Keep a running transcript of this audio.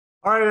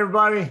All right,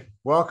 everybody,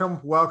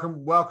 welcome,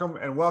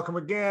 and welcome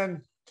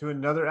again to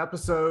another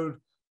episode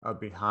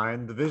of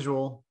Behind the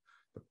Visual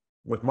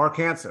with Mark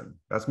Hansen.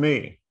 That's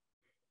me,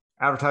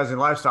 advertising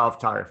lifestyle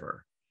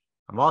photographer.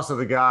 I'm also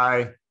the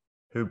guy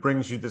who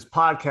brings you this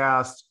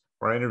podcast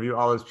where I interview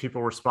all those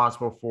people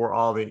responsible for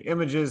all the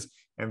images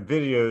and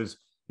videos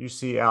you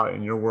see out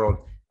in your world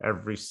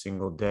every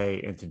single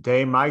day. And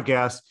today, my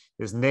guest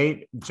is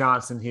Nate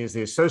Johnson. He is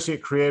the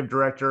Associate Creative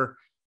Director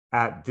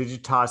at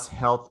Digitas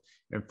Health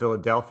in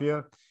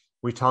Philadelphia.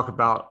 We talk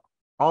about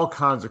all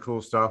kinds of cool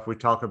stuff. We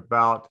talk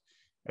about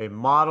a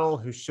model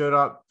who showed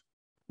up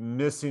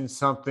missing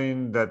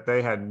something that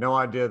they had no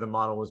idea the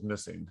model was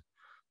missing.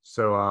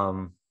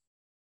 So,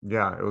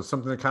 yeah, it was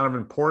something kind of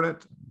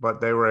important, but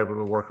they were able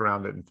to work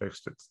around it and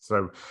fixed it.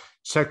 So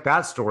check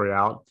that story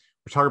out.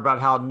 We talk about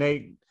how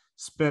Nate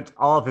spent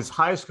all of his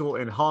high school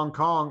in Hong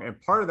Kong,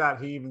 and part of that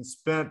he even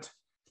spent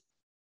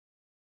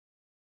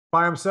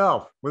by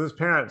himself with his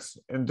parents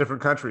in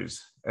different countries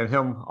and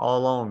him all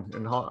alone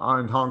in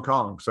Hong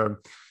Kong. So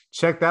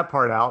check that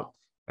part out.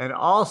 And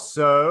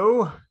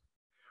also,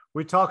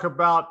 we talk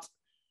about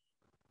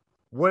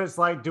what it's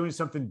like doing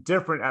something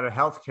different at a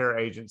healthcare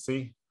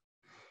agency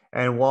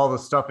and all the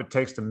stuff it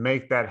takes to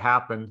make that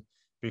happen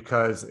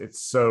because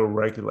it's so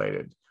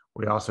regulated.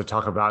 We also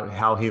talk about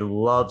how he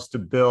loves to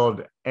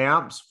build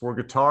amps for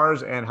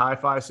guitars and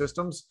hi-fi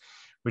systems.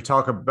 We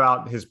talk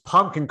about his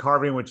pumpkin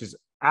carving, which is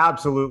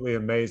absolutely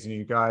amazing,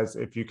 you guys.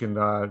 If you can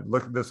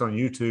look at this on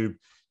YouTube,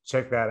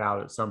 check that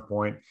out at some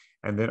point.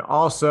 And then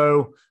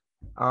also,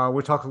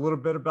 we talk a little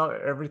bit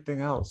about everything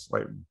else,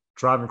 like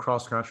driving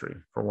cross country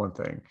for one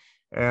thing.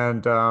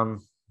 And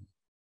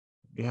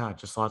yeah,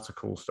 just lots of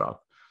cool stuff.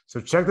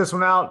 So check this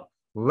one out.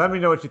 Let me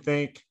know what you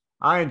think.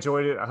 I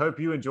enjoyed it. I hope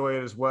you enjoy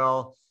it as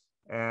well.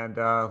 And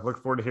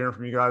look forward to hearing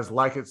from you guys.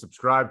 Like it,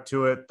 subscribe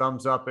to it,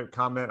 thumbs up it,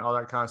 comment, all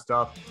that kind of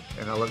stuff.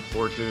 And I look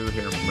forward to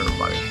hearing from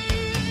everybody.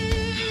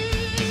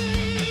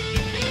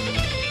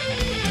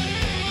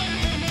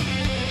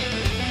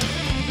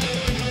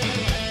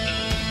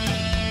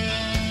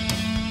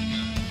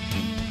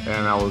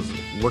 And I was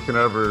looking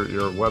over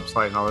your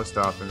website and all this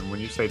stuff. And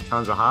when you say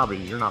tons of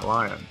hobbies, you're not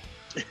lying.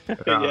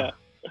 Yeah.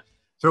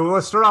 So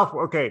let's start off.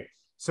 Okay.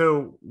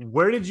 So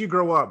where did you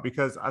grow up?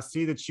 Because I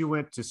see that you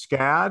went to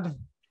SCAD,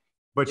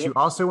 but Yep. you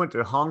also went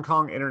to Hong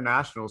Kong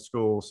International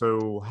School.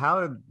 So how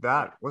did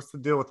that, what's the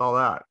deal with all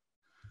that?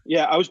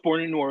 Yeah, I was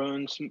born in New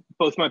Orleans.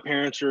 Both my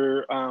parents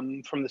are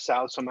from the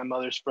South. So my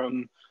mother's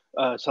from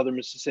Southern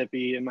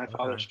Mississippi and my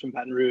father's Okay. from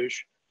Baton Rouge.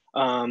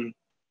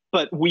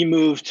 But we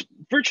moved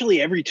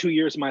virtually every 2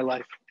 years of my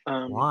life.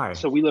 Why?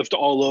 So we lived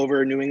all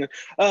over New England.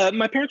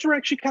 My parents were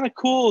actually kind of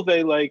cool.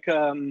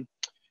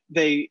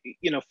 They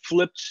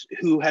flipped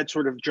who had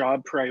sort of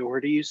job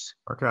priorities,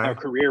 Okay.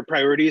 career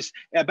priorities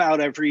about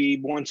every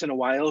once in a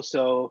while.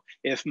 So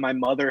if my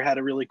mother had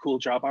a really cool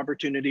job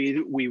opportunity,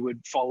 we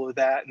would follow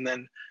that. And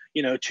then,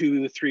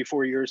 2, 3,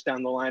 4 years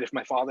down the line, if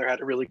my father had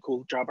a really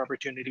cool job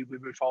opportunity, we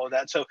would follow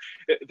that. So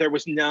there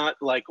was not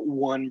like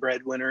one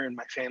breadwinner in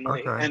my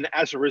family. Okay. And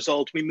as a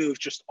result, we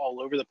moved just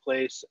all over the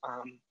place.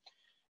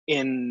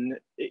 In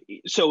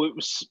so it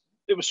was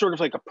sort of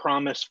like a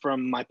promise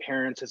from my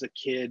parents as a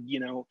kid.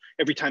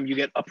 Every time you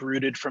get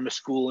uprooted from a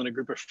school and a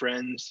group of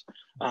friends,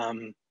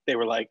 they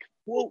were like,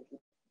 we'll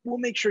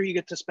make sure you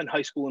get to spend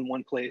high school in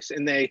one place.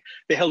 And they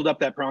held up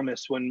that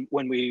promise when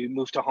we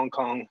moved to Hong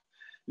Kong.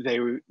 They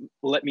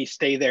let me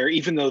stay there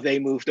even though they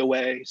moved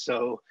away.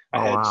 So I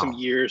Oh, had some wow.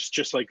 years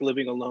just like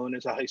living alone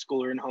as a high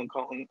schooler in Hong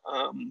Kong.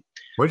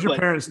 What did your But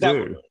parents that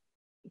do?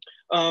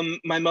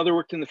 my mother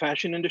worked in the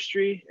fashion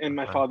industry, and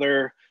my Okay.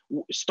 father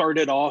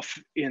started off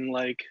in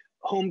like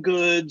home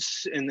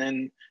goods and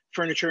then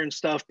furniture and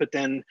stuff, but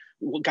then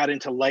got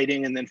into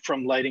lighting, and then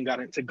from lighting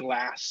got into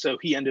glass. So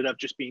he ended up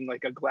just being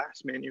like a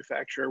glass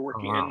manufacturer Oh,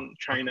 working wow. in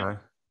China. Okay.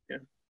 Yeah.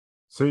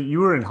 So you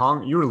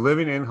were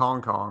living in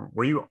Hong Kong.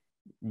 Were you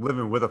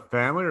living with a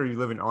family or are you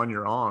living on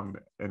your own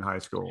in high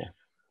school?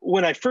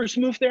 When I first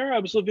moved there, I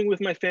was living with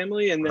my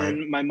family, and Right.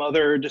 then my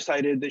mother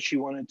decided that she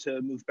wanted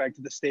to move back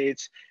to the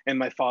States, and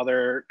my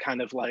father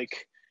kind of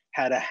like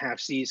had a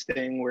half-seas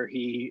thing where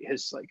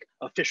his like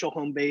official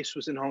home base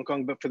was in Hong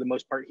Kong, but for the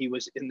most part he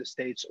was in the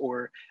States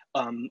or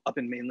up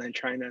in mainland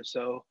China.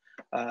 So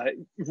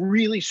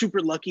really super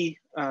lucky.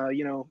 Uh,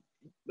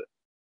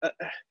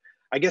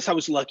 I guess I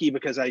was lucky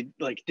because I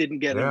like didn't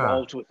get Yeah.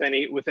 involved with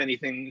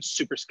anything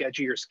super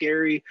sketchy or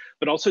scary,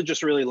 but also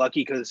just really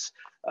lucky because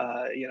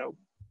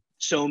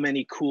so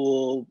many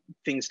cool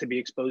things to be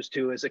exposed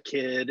to as a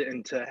kid,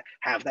 and to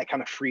have that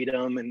kind of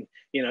freedom, and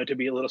to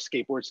be a little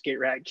skate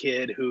rat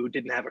kid who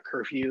didn't have a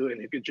curfew and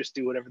who could just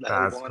do whatever the hell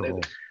he That's wanted.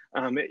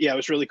 cool. Yeah, it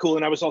was really cool.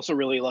 And I was also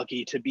really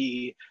lucky to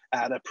be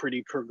at a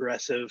pretty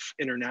progressive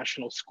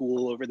international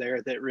school over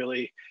there that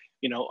really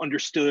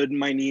understood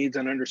my needs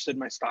and understood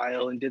my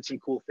style and did some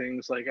cool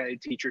things. Like I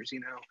had teachers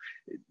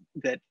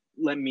that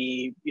let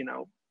me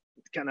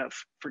kind of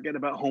forget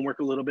about homework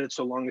a little bit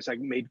so long as I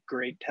made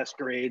great test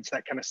grades,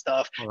 that kind of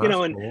stuff. Oh, that's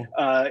And cool.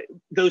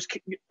 those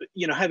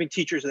having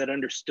teachers that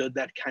understood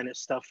that kind of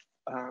stuff,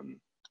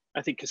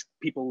 I think because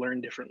people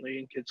learn differently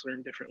and kids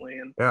learn differently,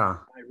 and Yeah.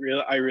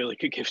 I really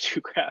could give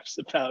two craps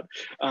about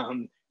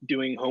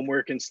doing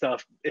homework and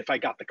stuff if I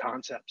got the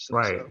concepts. And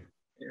Right. so,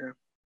 yeah.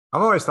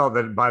 I've always thought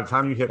that by the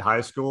time you hit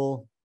high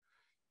school,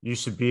 you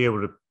should be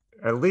able to,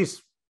 at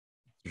least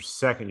your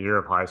second year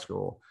of high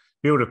school,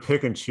 be able to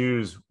pick and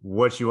choose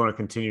what you want to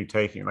continue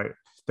taking. Like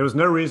there was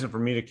no reason for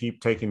me to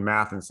keep taking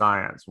math and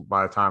science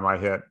by the time I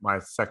hit my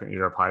second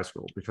year of high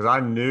school, because I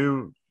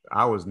knew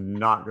I was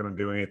not going to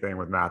do anything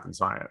with math and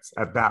science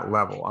at that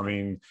level. I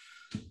mean,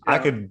 I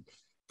could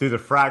do the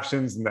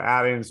fractions and the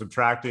adding and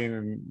subtracting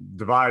and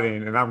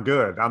dividing, and I'm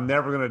good. I'm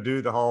never going to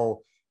do the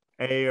whole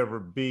A over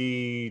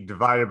B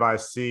divided by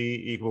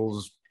C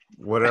equals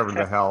whatever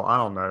the hell. I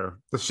don't know.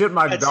 The shit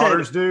my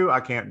daughters do, I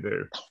can't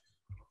do.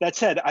 That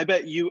said, I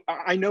bet you,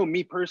 I know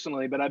me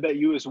personally, but I bet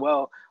you as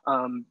well,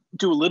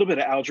 do a little bit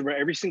of algebra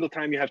every single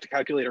time you have to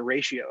calculate a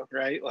ratio,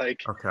 right?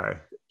 Like, okay,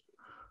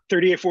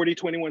 38, 40,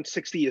 21,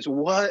 60 is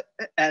what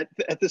at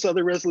this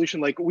other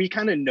resolution. Like we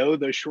kind of know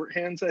those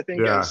shorthands, I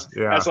think, as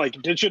like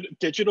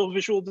digital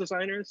visual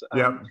designers.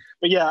 Yep.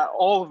 But yeah,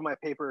 all of my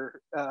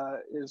paper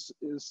is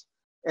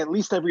at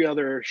least every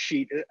other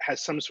sheet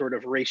has some sort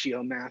of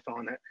ratio math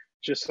on it,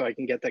 just so I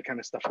can get that kind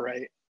of stuff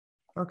right.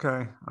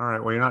 Okay. All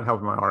right. Well, you're not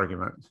helping my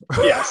argument.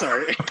 Yeah.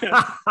 Sorry.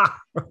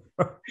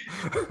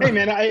 Hey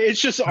man,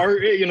 it's just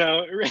art, you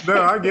know.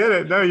 No, I get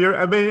it. No,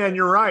 and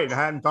you're right. I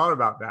hadn't thought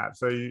about that.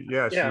 So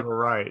yes, you were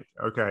right.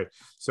 Okay.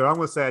 So I'm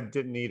going to say I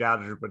didn't need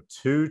algebra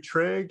 2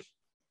 trig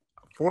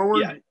forward.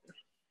 Yeah.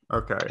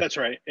 Okay. That's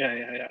right.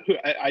 Yeah.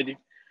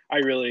 I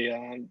really,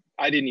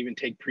 I didn't even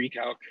take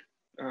pre-calc.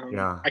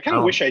 I kind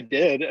of wish I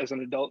did as an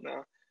adult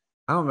now.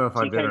 I don't know if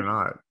I did or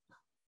not.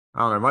 I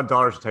don't know. My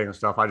daughters are taking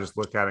stuff. I just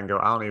look at it and go,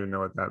 I don't even know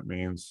what that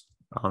means.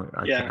 I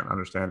can't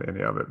understand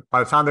any of it.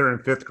 By the time they were in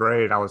 5th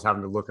grade, I was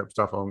having to look up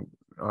stuff on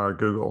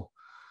Google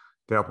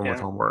to help them with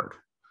homework.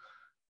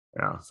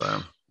 Yeah.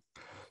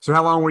 So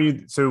how long were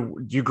you? So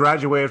you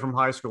graduated from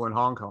high school in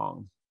Hong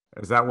Kong.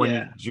 Is that when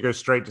did you go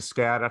straight to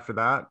SCAD after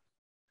that?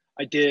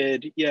 I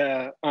did.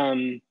 Yeah.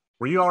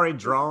 Were you already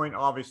drawing?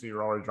 Obviously, you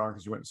were already drawing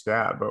because you went to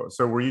SCAD. But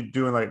so were you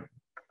doing like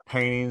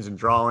paintings and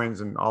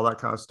drawings and all that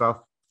kind of stuff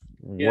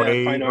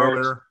way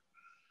earlier? Arts.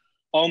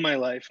 All my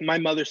life. My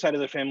mother's side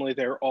of the family,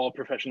 they're all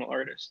professional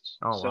artists.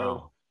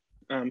 Wow.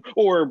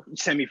 Or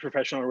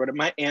semi-professional or whatever.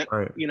 My aunt,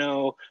 you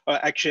know,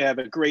 actually I have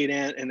a great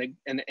aunt and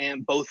an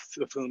aunt, both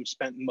of whom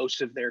spent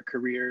most of their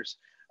careers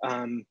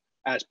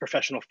as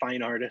professional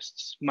fine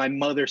artists. My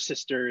mother's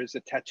sister is a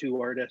tattoo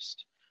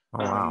artist.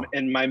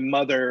 And my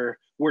mother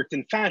worked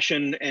in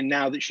fashion, and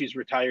now that she's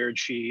retired,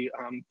 she,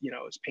 you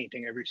know, is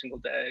painting every single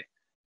day.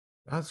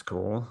 That's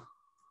cool.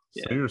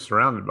 So you were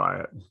surrounded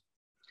by it.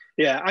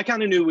 Yeah, I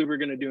kind of knew we were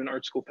going to do an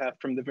art school path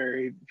from the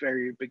very,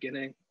 very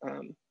beginning.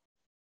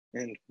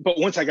 But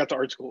once I got to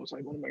art school, it was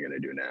like, what am I going to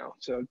do now?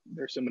 So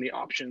there's so many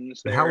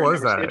options there. How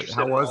was that?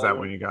 How was that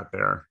when you got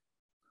there?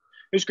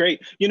 It was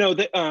great. You know,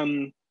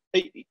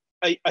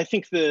 I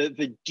think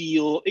the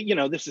deal, you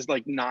know, this is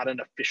like not an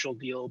official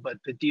deal, but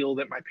the deal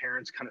that my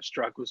parents kind of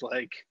struck was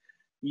like,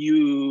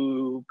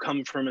 you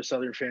come from a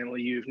Southern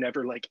family, you've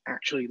never like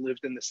actually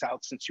lived in the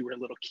South since you were a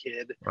little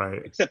kid,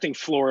 right? Excepting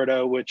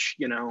Florida, which,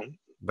 you know,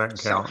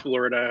 South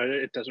Florida,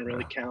 it doesn't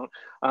really count.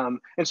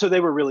 And so they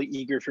were really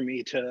eager for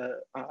me to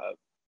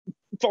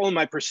follow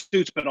my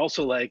pursuits, but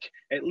also like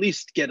at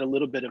least get a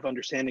little bit of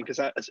understanding, because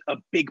a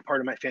big part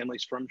of my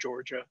family's from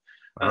Georgia.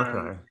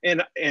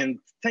 And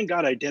thank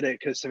God I did it,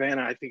 because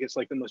Savannah, I think it's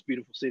like the most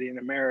beautiful city in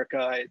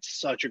America. It's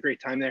such a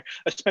great time there,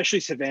 especially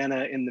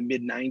Savannah in the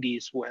mid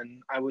 90s. When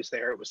I was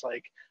there, it was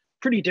like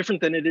pretty different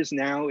than it is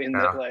now, in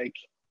that like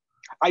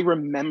I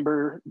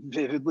remember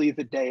vividly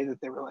the day that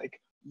they were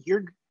like,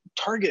 your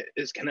Target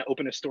is going to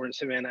open a store in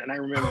Savannah. And I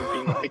remember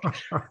being like,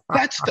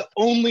 that's the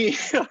only,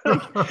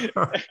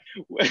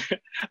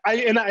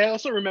 I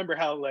also remember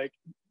how like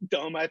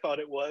dumb I thought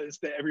it was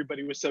that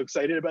everybody was so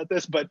excited about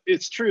this, but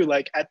it's true.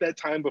 Like at that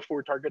time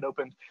before Target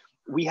opened,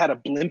 we had a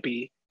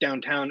Blimpie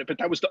downtown, but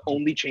that was the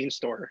only chain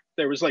store.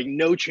 There was like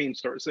no chain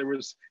stores. There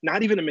was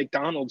not even a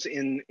McDonald's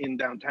in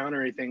downtown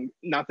or anything.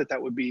 Not that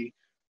that would be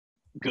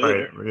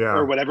good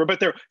or whatever, but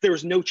there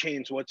was no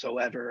chains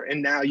whatsoever. And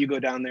now you go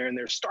down there and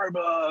there's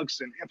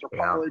Starbucks and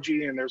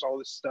Anthropology and there's all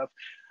this stuff.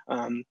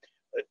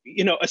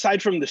 You know,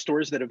 aside from the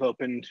stores that have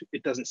opened,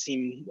 it doesn't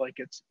seem like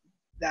it's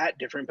that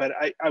different, but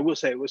I will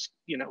say it was,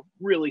 you know,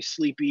 really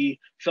sleepy,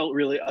 felt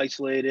really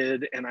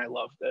isolated, and I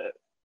loved it.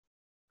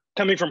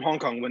 Coming from Hong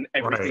Kong, when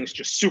everything's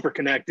just super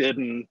connected,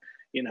 and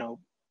you know.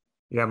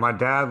 Yeah, my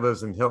dad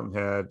lives in Hilton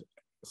Head,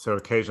 so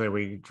occasionally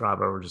we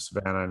drive over to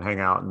Savannah and hang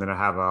out. And then I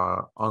have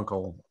a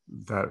uncle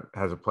that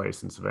has a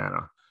place in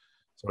Savannah,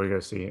 so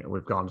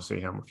we've gone to see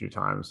him a few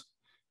times.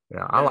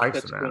 Yeah, I like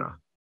Savannah. Cool.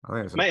 I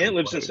think it's my aunt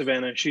lives in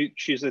Savannah.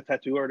 She's a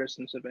tattoo artist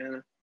in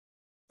Savannah.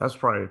 That's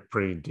probably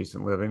pretty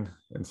decent living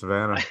in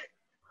Savannah.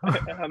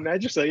 I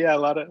imagine so. Yeah, a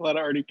lot of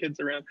arty kids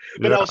around.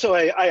 But also,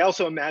 I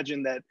also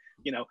imagine that,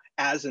 you know,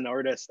 as an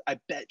artist, I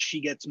bet she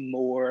gets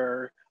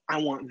more, I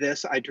want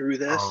this, I drew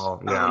this,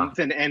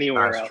 than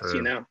anywhere else,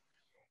 you know?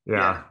 Yeah.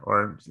 Yeah.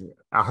 Or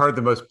I heard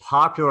the most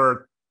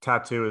popular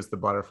tattoo is the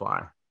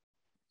butterfly.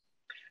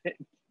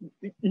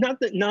 Not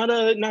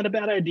a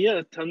bad idea.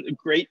 A ton of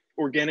great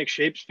organic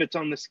shapes, fits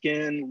on the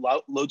skin,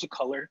 loads of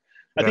color.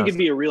 I think Yes. it'd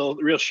be a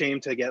real shame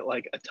to get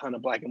like a ton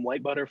of black and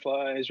white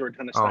butterflies or a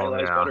ton of Oh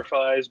stylized yeah.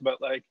 butterflies, but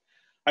like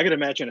I could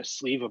imagine a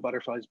sleeve of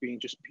butterflies being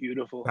just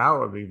beautiful. That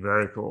would be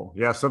very cool.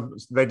 Yeah, so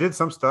they did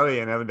some study,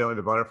 and evidently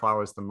the butterfly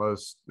was the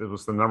most. It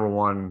was the number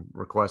one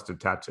requested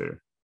tattoo,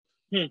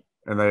 Hmm.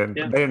 and they didn't,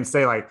 Yeah. they didn't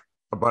say like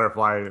a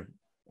butterfly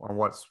on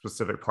what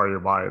specific part of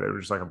your body. They were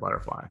just like a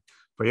butterfly.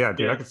 But yeah,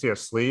 dude, I Yeah. could see a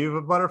sleeve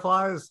of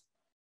butterflies.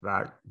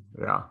 That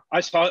yeah. I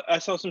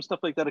saw some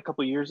stuff like that a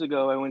couple years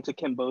ago. I went to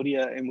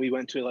Cambodia and we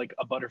went to like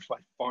a butterfly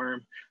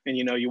farm, and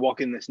you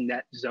walk in this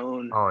net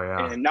zone, Oh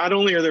yeah. and not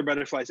only are there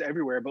butterflies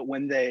everywhere, but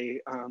when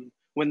they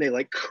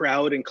like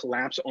crowd and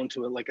collapse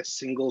onto like a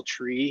single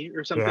tree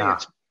or something, Yeah.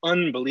 it's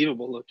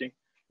unbelievable looking.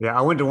 Yeah.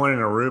 I went to one in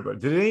Aruba.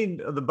 Did any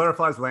of the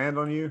butterflies land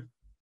on you?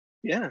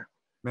 Yeah.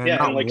 Man,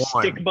 Yeah, and not like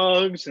stick one.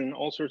 bugs and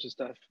all sorts of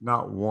stuff.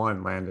 Not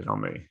one landed on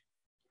me.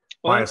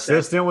 Well, My that's sad.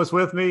 assistant was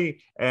with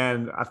me,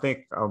 and I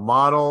think a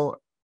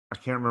model. I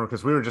can't remember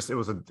because we were just it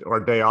was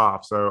our day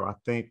off, so I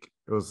think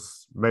it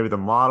was maybe the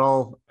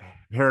model,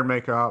 hair and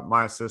makeup,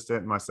 my assistant,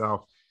 and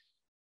myself.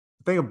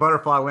 I think a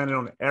butterfly landed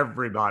on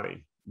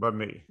everybody but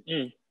me.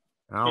 Mm,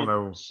 I don't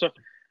know so,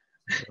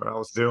 what I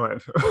was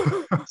doing.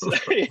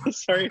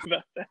 sorry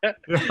about that.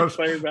 yeah,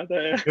 Sorry about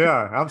that.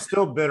 yeah, I'm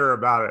still bitter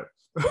about it.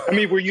 I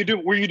mean, were you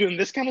doing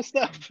this kind of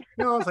stuff?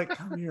 I was like,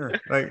 come here.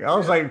 Like, I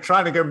was like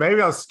trying to go.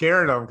 Maybe I was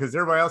scaring them because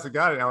everybody else had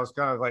got it. And I was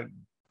kind of like,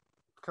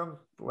 come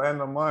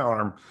land on my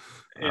arm.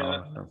 I Yeah.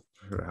 don't know.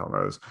 Who the hell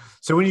knows?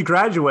 So when you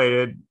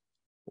graduated,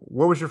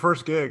 what was your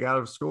first gig out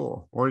of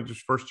school? What was your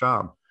first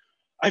job?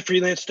 I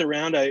freelanced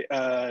around.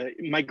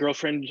 My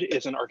girlfriend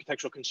is an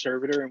architectural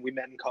conservator, and we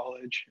met in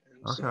college.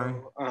 And Okay.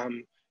 so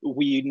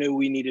we knew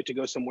we needed to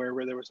go somewhere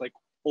where there was like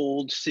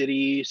old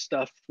city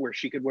stuff where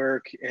she could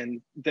work,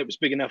 and that was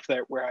big enough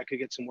that where I could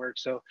get some work.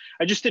 So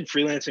I just did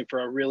freelancing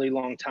for a really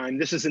long time.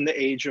 This is in the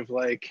age of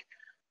like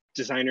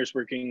designers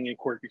working in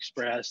Quirk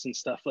Express and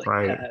stuff like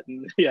Right. that.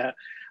 And yeah,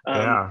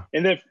 Yeah.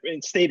 and then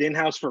stayed in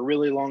house for a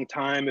really long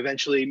time.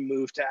 Eventually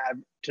moved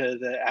to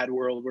the ad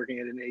world, working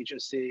at an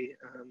agency.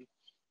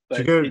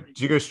 But Did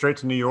you go straight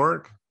to New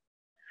York?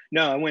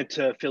 no, I went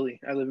to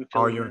Philly. I live in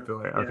Oh, Philly you're in now.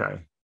 Philly. Yeah.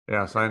 Okay.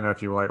 Yeah. So I didn't know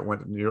if you like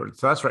went to New York.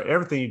 So that's right.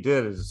 Everything you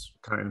did is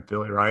kind of in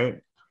Philly,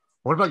 right?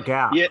 What about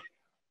Gap? Yeah.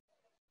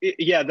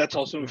 Yeah, that's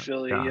also in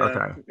Philly. Yeah. Yeah.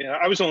 Okay. Yeah.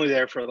 I was only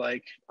there for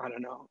like, I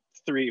don't know,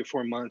 3 or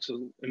 4 months.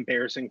 An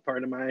embarrassing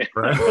part of my,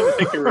 Right.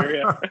 my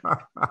career.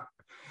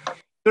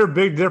 There a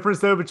big difference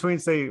though between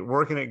say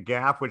working at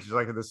Gap, which is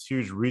like this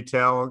huge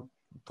retail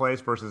place,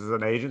 versus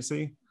an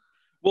agency.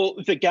 Well,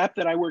 the Gap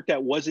that I worked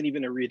at wasn't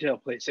even a retail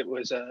place. It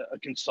was a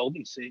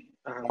consultancy.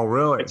 Oh,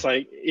 really? It's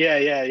like,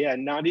 yeah.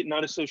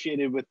 Not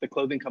associated with the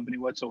clothing company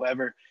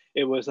whatsoever.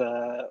 It was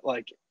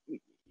like,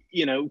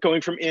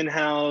 going from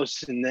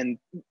in-house and then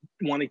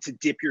wanting to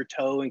dip your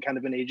toe in kind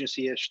of an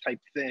agency-ish type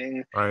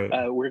thing.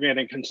 Right. Working at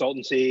a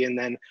consultancy, and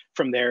then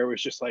from there it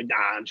was just like,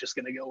 nah, I'm just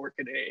gonna go work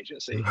at an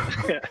agency.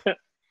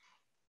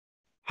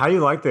 How do you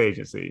like the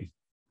agency?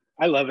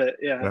 I love it.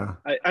 Yeah.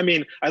 Yeah. I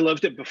mean, I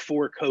loved it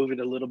before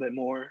COVID a little bit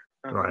more.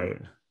 Right.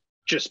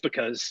 Just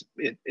because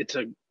it's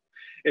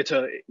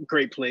a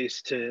great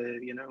place to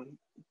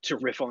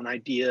riff on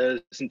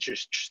ideas and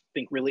just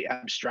think really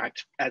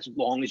abstract as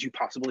long as you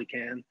possibly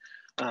can.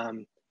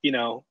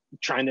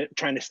 Trying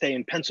to stay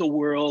in pencil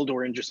world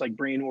or in just like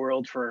brain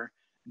world for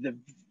the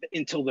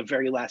until the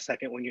very last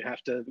second when you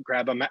have to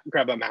grab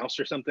a mouse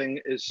or something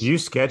Do you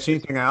sketch is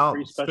anything pretty out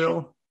special.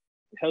 still?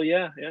 Hell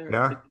yeah, yeah.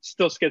 Yeah. I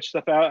still sketch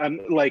stuff out. I'm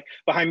like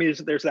behind me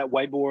there's that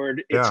whiteboard.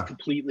 It's Yeah.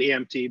 completely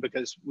empty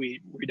because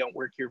we don't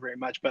work here very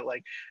much, but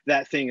like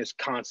that thing is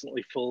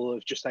constantly full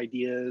of just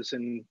ideas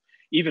and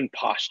even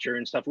posture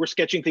and stuff. We're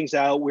sketching things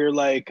out. We're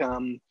like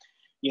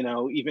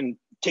even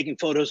taking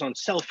photos on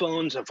cell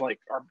phones of like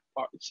our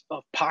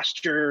of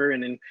posture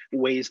and in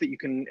ways that you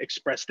can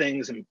express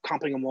things and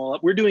comping them all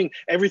up. We're doing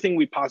everything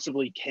we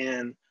possibly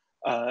can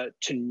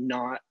to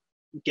not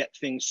get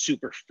things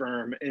super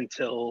firm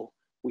until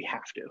we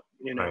have to,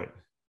 Right.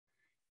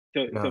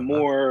 the Yeah.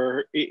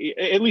 more,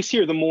 at least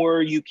here, the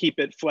more you keep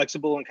it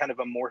flexible and kind of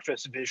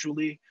amorphous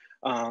visually,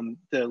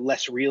 the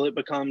less real it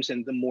becomes,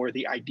 and the more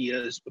the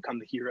ideas become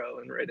the hero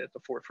and right at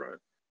the forefront.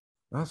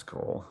 That's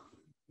cool.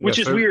 Yeah. Which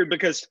is So weird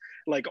because,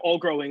 like, all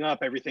growing up,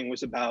 everything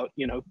was about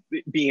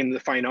being in the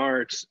fine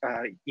arts,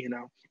 and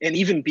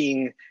even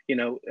being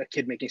a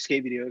kid making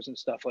skate videos and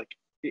stuff. Like,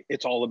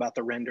 it's all about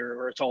the render,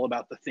 or it's all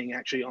about the thing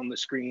actually on the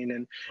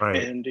screen,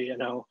 right. and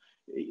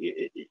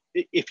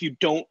if you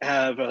don't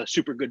have a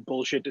super good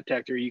bullshit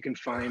detector, you can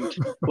find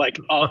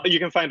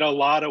a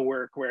lot of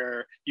work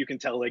where you can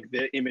tell like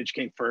the image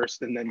came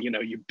first, and then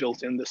you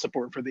built in the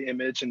support for the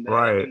image, and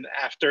Right. and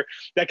after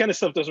that kind of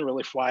stuff doesn't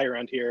really fly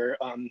around here.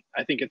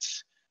 I think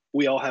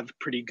we all have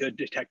pretty good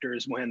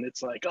detectors when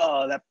it's like,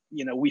 oh, that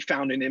we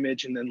found an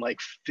image and then like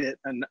fit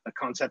a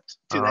concept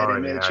to that Oh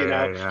image, yeah.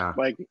 Yeah. Yeah.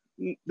 like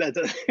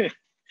that.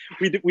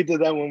 we did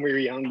that when we were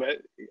young,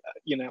 but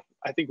you know,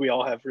 I think we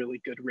all have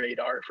really good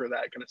radar for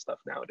that kind of stuff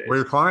Well, nowadays.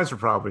 your clients are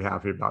probably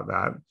happy about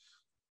that.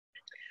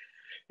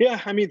 Yeah,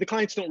 I mean, the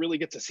clients don't really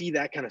get to see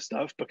that kind of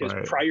stuff because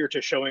Right. prior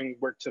to showing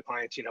work to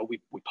clients, you know,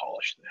 we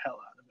polish the hell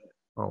out of it.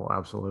 Oh,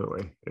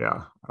 absolutely.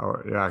 Yeah. Oh,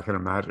 yeah, I can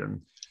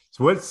imagine.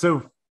 So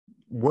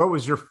what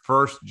was your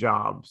first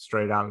job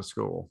straight out of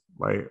school?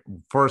 Like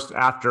first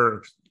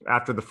after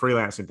the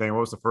freelancing thing,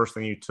 what was the first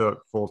thing you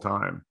took full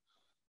time?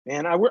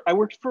 And I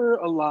worked for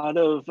a lot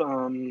of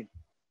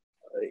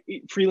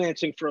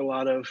freelancing for a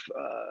lot of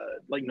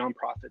like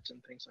nonprofits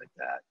and things like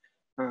that.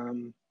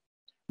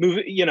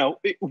 You know,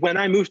 when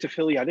I moved to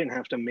Philly, I didn't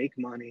have to make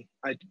money.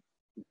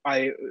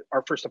 I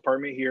our first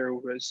apartment here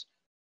was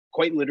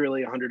quite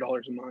literally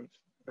 $100 a month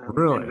in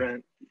Really?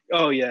 rent.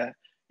 Oh yeah,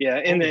 yeah.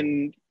 And Oh,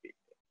 then,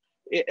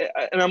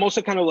 and I'm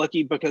also kind of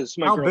lucky because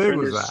my how big girlfriend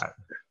was is. that?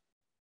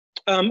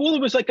 Well,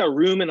 it was like a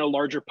room in a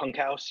larger punk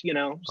house. You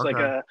know, it's like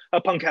Okay.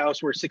 a punk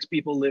house where 6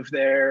 people live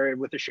there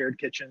with a shared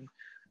kitchen.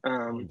 Oh,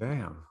 Um,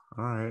 damn.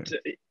 All right. so,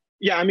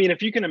 yeah, I mean,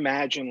 if you can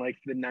imagine like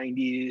the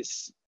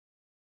 '90s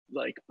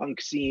like punk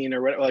scene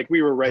or whatever, like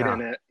we were right in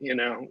Yeah. it. You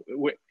know,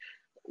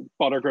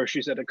 bought our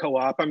groceries at a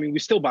co-op. I mean, we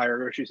still buy our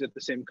groceries at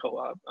the same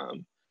co-op.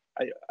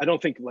 I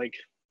don't think like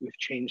we've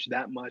changed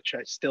that much.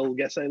 I still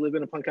guess I live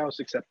in a punk house,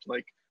 except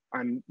like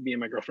me and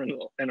my girlfriend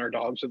and our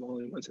dogs are the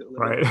only ones that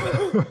live in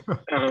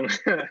Right.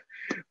 it.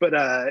 But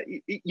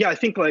yeah, I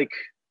think like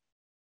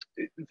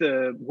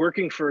the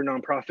working for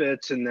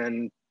nonprofits and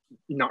then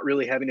not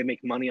really having to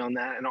make money on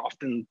that and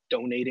often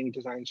donating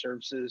design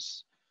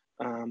services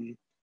um,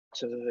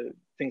 to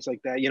things like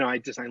that. You know, I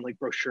designed like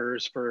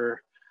brochures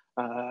for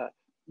uh,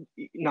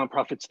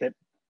 nonprofits that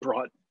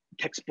brought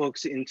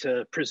textbooks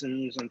into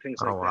prisons and things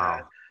Oh, like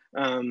that.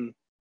 wow.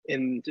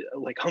 And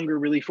like hunger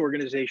relief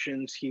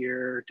organizations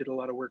here, did a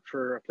lot of work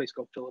for a place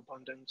called Phil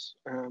Abundance.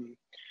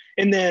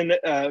 And then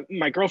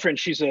my girlfriend,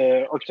 she's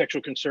a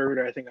architectural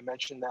conservator. I think I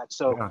mentioned that.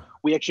 So Yeah.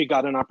 we actually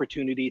got an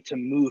opportunity to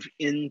move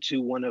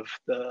into one of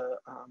the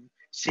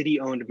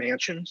city-owned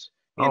mansions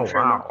in Oh,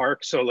 Fairmount wow.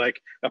 Park. So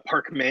like a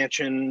park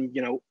mansion,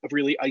 you know,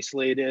 really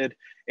isolated.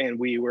 And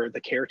we were the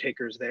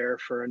caretakers there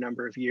for a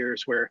number of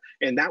years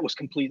and that was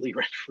completely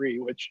rent-free,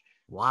 which,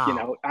 you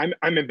know, Wow.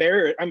 I'm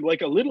embarrassed. I'm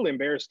like a little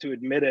embarrassed to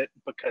admit it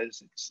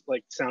because it's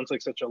like sounds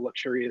like such a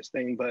luxurious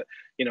thing, but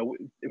you know,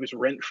 it was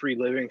rent-free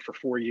living for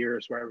 4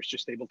 years where I was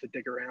just able to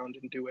dig around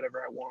and do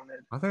whatever I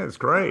wanted. I think it's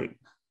great. Um,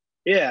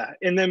 yeah,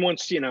 and then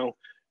once you know,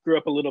 grew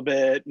up a little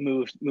bit,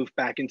 moved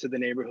back into the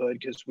neighborhood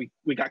because we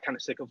got kind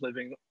of sick of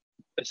living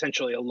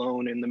essentially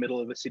alone in the middle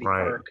of a city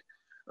Right. park.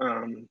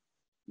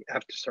 You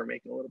have to start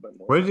making a little bit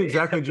more What money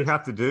exactly at did you this.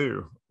 have to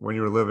do when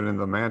you were living in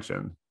the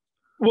mansion?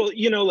 Well,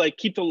 you know, like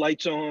keep the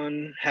lights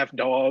on, have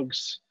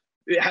dogs,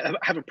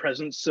 have a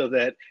presence so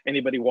that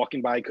anybody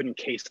walking by couldn't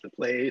case the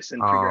place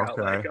and figure Oh, out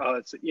like, okay. oh,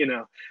 it's, you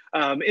know,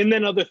 and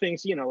then other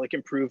things, you know, like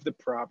improve the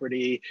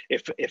property.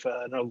 If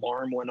an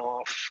alarm went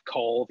off,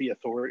 call the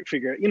authority,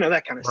 figure, you know,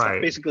 that kind of stuff.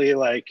 Right. Basically,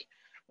 like,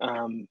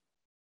 um,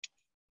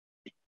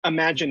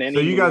 imagine So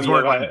any you guys movie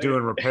of weren't like a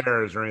doing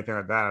repairs or anything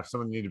like that. If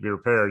something needed to be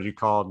repaired, you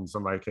called and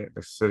somebody came,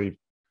 the city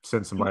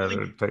sent somebody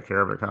to take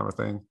care of it, kind of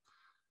thing.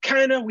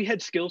 kind of we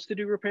had skills to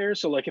do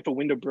repairs. So like if a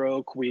window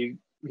broke, you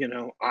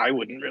know, I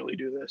wouldn't really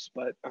do this,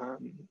 but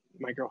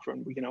my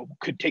girlfriend, you know,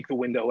 could take the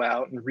window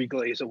out and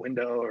reglaze a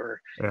window,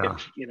 or if Yeah.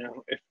 you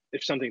know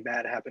if something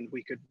bad happened,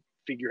 we could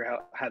figure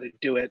out how to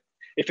do it.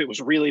 If it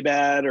was really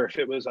bad, or if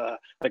it was a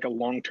like a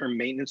long-term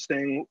maintenance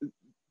thing,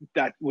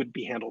 that would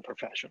be handled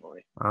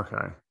professionally.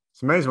 Okay.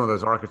 It's amazing what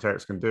those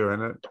architects can do,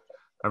 isn't it?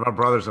 And my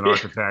brother's an Yeah,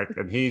 architect,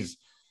 and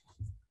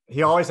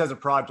he always has a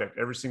project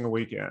every single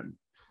weekend.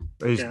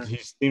 yeah. He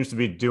seems to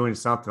be doing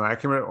something. I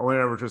came I went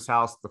over to his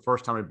house the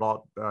first time he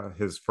bought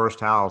his first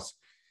house,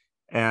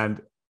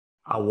 and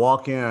I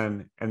walk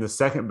in, and the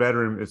second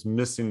bedroom is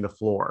missing the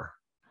floor,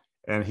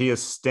 and he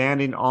is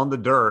standing on the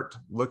dirt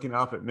looking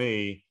up at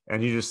me,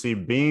 and you just see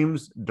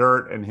beams,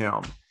 dirt, and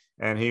him,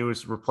 and he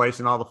was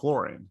replacing all the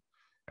flooring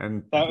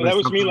and doing That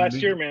was me something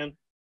last year, new. man.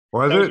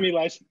 Was That was it? me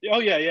last. Oh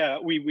yeah, yeah.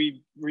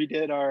 We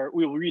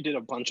redid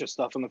a bunch of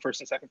stuff on the first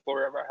and second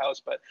floor of our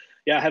house, but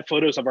yeah, I had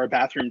photos of our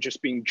bathroom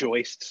just being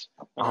joists,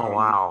 Oh, um,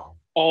 wow.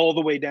 all the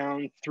way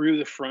down through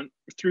the front,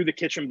 through the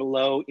kitchen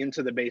below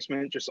into the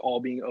basement, just all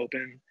being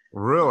open.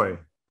 Really? Um,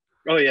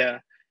 oh yeah,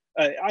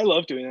 I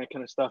love doing that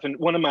kind of stuff. And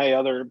one of my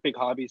other big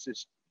hobbies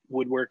is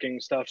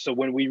woodworking stuff. So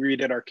when we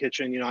redid our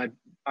kitchen, you know,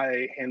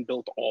 I hand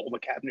built all the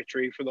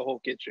cabinetry for the whole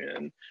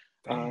kitchen.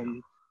 Damn.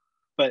 Um,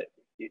 but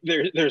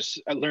there's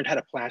I learned how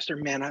to plaster.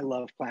 Man, I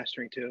love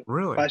plastering too.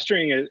 Really?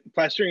 Plastering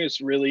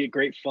is really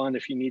great fun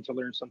if you need to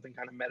learn something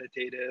kind of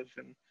meditative.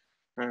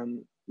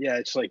 And yeah,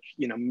 it's like,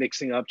 you know,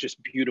 mixing up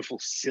just beautiful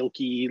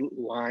silky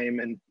lime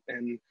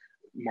and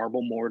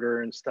marble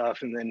mortar and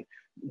stuff, and then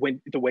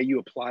when the way you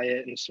apply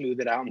it and smooth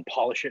it out and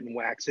polish it and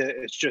wax it,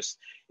 it's just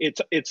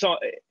it's all.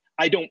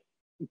 I don't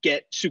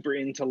get super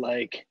into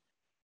like,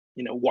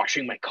 you know,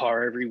 washing my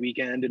car every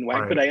weekend and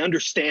wax, but Right. I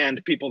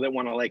understand people that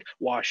want to like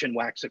wash and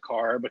wax a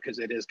car because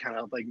it is kind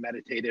of like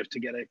meditative to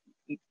get it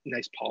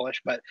nice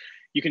polish, but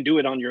you can do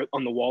it on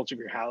the walls of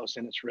your house,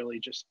 and it's really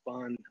just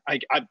fun.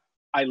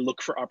 I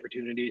look for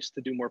opportunities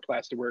to do more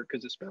plaster work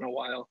because it's been a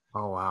while.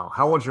 Oh wow,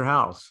 how old's your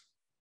house?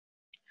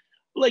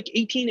 Like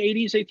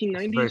 1880s,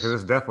 Because 1890s.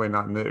 it's definitely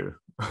not new.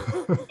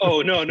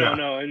 Oh no, no, Yeah.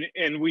 no,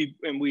 and we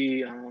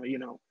you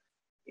know,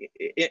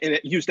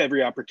 it used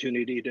every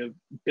opportunity to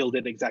build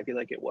it exactly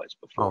like it was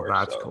Oh, before.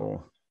 that's So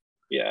cool.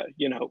 yeah,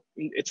 you know,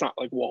 it's not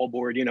like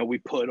wallboard. You know, we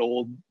put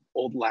old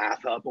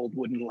lath up, old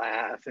wooden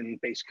lath, and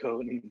base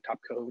coat and top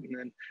coat, and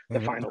then the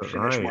Man, final that's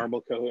finish right.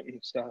 marble coat and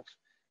stuff.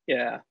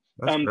 Yeah,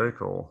 That's um, very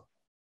cool.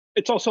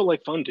 it's also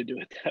like fun to do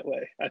it that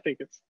way. I think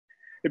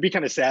it'd be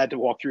kind of sad to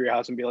walk through your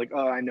house and be like,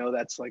 oh, I know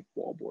that's like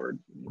wallboard.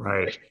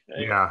 Right. Like,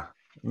 yeah. Yeah.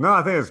 No,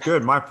 I think it's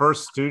good. My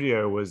first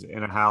studio was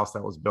in a house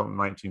that was built in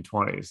the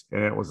 1920s,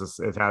 and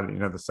it had, you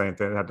know, the same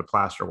thing. It had the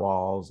plaster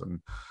walls and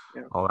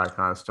Yeah. all that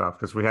kind of stuff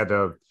because we had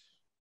to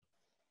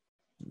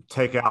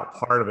take out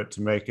part of it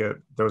to make it.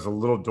 There was a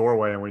little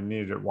doorway and we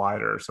needed it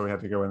wider, so we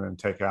had to go in and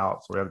take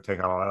out. So we had to take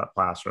out all that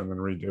plaster and then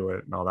redo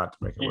it and all that to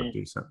make it look Mhm.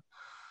 decent.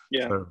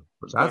 Yeah. So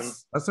It's fun.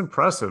 that's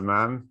impressive,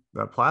 man.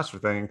 That plaster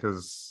thing,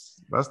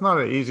 because that's not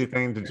an easy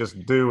thing to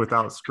just do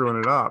without screwing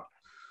it up.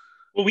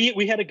 Well,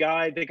 we had the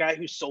guy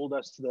who sold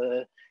us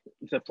the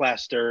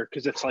plaster,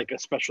 because it's like a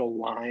special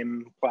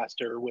lime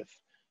plaster with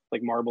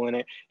like marble in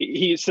it.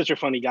 He's such a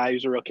funny guy.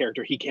 He's a real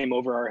character. He came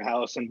over our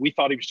house, and we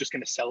thought he was just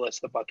going to sell us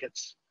the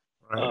buckets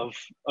Right.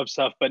 of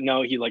stuff, but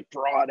no, he like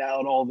brought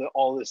out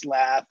all this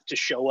lath to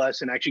show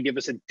us and actually give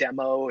us a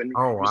demo, and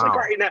Oh he was like, all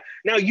wow. right,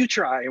 now you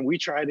try. And we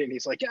tried it, and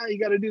he's like, yeah, you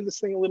got to do this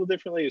thing a little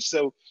differently.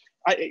 So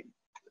I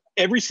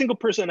every single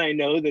person I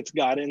know that's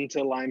got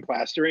into lime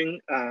plastering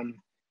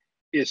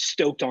is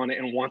stoked on it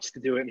and wants to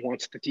do it and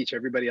wants to teach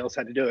everybody else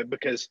how to do it,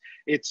 because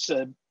it's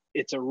a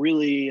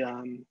really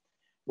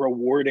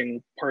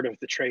rewarding part of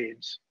the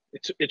trades.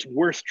 It's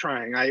worth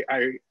trying. I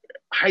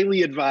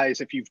highly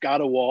advise, if you've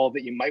got a wall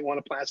that you might want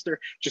to plaster,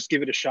 just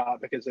give it a shot,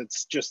 because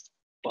it's just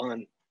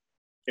fun.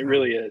 It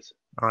really is.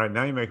 All right,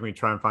 now you make me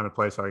try and find a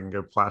place I can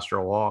go plaster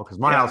a wall because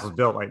my house Yeah. was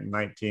built like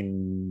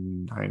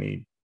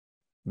 1999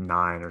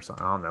 or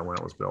something. I don't know when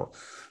it was built.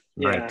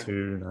 Yeah.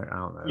 92. I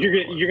don't know.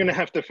 You're gonna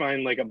have to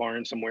find like a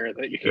barn somewhere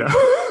that you can.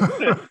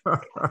 Yeah.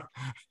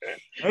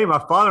 Hey, my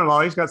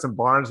father-in-law, he's got some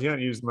barns. He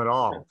doesn't use them at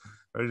all.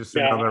 They're just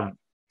sitting on Yeah. there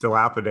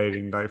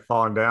dilapidating, like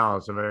falling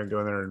down. So maybe I can go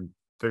in there and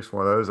fix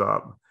one of those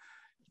up.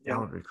 That Yeah.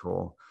 would be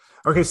cool.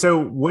 Okay,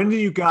 so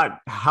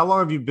how long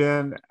have you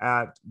been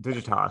at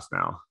Digitas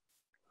now?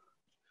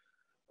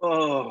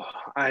 Oh,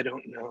 I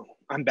don't know.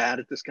 I'm bad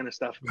at this kind of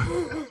stuff.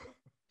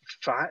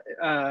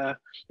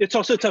 It's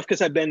also tough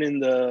because I've been in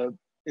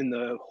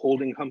the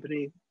holding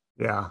company,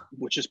 Yeah.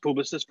 which is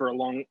Publicis, for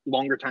a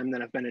longer time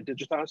than I've been at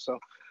Digitas. So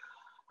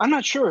I'm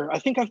not sure. I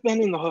think I've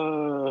been in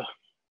the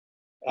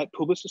at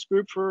Publicis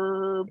Group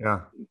for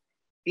Yeah.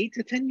 8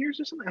 to 10 years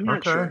or something. I'm not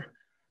Okay. sure.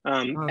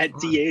 Oh, that's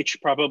At fine. DH,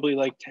 probably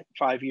like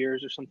 5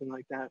 years or something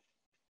like that.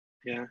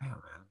 Yeah. Yeah, man.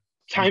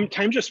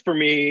 Time just for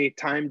me,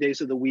 time,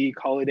 days of the week,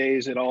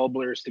 holidays, it all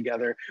blurs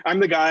together. I'm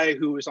the guy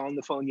who was on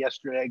the phone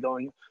yesterday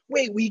going,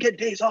 wait, we get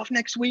days off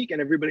next week,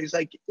 and everybody's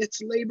like,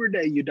 it's Labor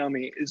Day, you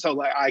dummy. So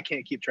like, I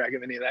can't keep track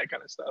of any of that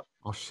kind of stuff.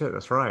 Oh shit,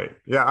 that's right.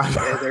 Yeah.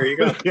 Yeah, there you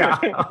go. Yeah.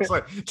 I was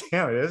like,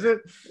 damn, is it?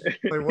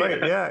 Like, wait,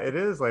 yeah, it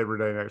is Labor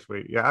Day next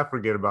week. Yeah, I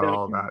forget about Yeah,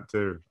 all that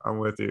too. I'm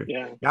with you.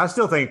 yeah, Yeah, I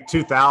still think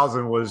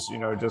 2000 was,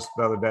 just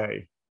the other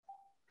day.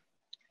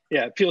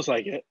 yeah, it feels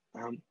like it.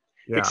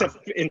 Yeah. Except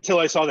until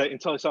I saw that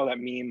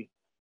meme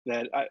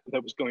that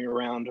was going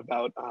around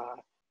about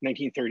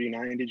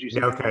 1939. Did you see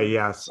Yeah. that Okay. one?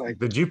 Yes. It's like,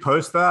 Did you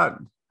post that?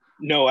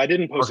 no, I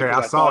didn't post it Okay, I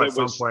because I saw thought it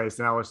it was. someplace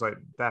and I was like,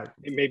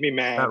 It made me that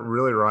mad.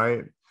 really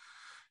right?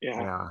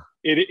 Yeah, Yeah.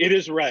 it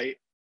is right.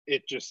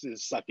 It just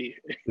is sucky.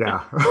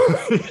 Yeah.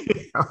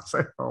 I was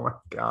like, oh my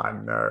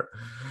God, no.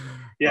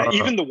 Yeah, Uh,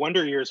 even the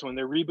Wonder Years, when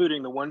they're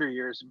rebooting the Wonder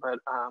Years, but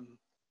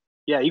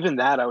yeah, even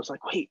that I was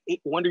like, wait,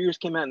 Wonder Years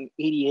came out in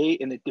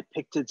 '88 and it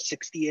depicted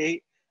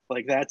 '68.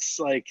 Like yeah, it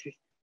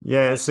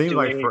that's seemed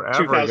like doing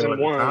forever ago at the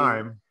 2001.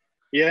 time.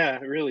 Yeah,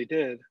 it really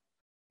did.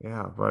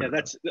 Yeah, but Yeah,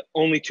 that's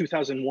only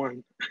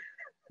 2001.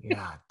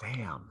 yeah,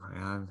 damn,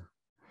 man.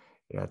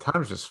 Yeah,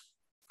 time's just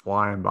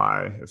flying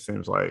by, it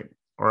seems like.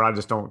 Or I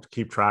just don't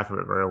keep track of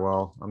it very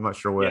well. I'm not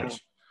sure Yeah,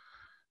 which.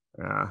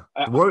 Yeah.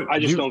 I, What I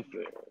do just you don't.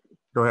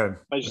 go ahead?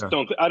 I just Yeah.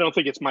 don't. I don't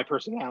think it's my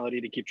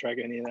personality to keep track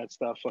of any of that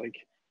stuff. Like,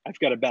 I've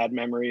got a bad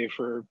memory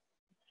for.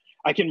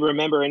 I can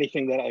remember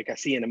anything that like I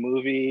see in a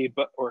movie,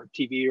 or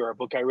TV or a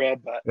book I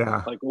read, but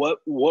Yeah. like what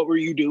were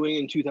you doing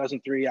in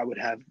 2003? I would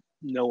have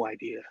no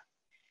idea.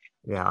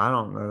 Yeah. I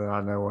don't know that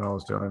I know what I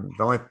was doing.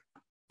 The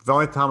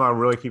only time I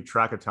really keep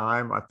track of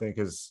time, I think,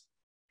 is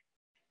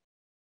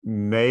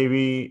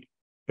maybe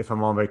if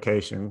I'm on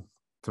vacation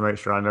to make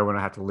sure I know when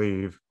I have to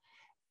leave.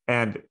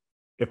 And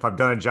if I've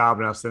done a job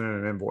and I've sent in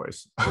an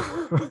invoice.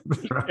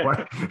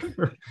 Like,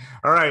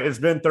 all right, it's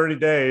been 30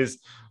 days.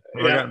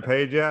 Have I Yeah, gotten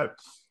paid yet?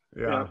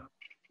 yeah. Yeah.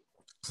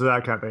 So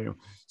that kind of thing.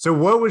 So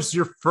what was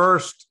your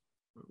first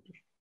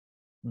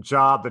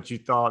job that you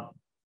thought,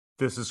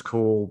 this is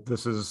cool.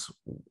 This is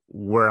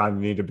where I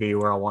need to be,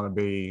 where I want to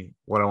be,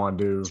 what I want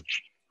to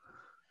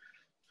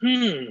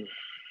Hmm.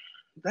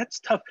 That's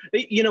tough.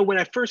 You know, when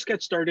I first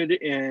got started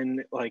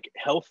in like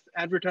health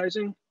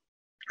advertising,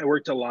 I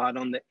worked a lot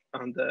on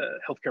the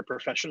healthcare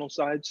professional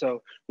side.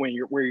 So when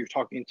you're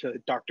talking to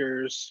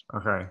doctors do.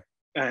 Okay.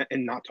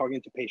 and not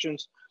talking to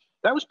patients,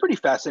 that was pretty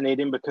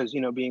fascinating because, you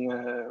know, being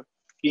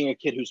a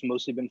kid who's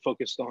mostly been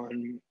focused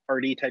on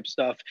RD type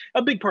stuff,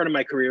 a big part of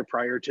my career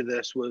prior to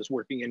this was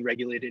working in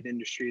regulated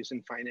industries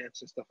and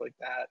finance and stuff like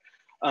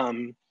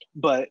that.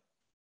 But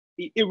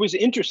it was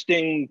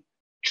interesting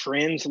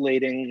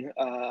translating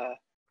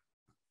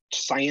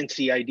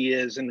sciencey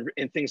ideas and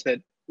things that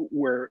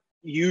were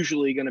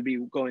usually going to be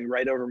going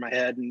right over my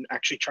head and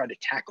actually try to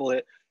tackle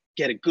it,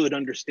 get a good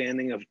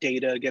understanding of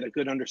data, get a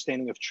good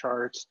understanding of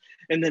charts,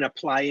 and then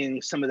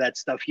applying some of that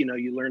stuff, you know,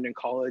 you learned in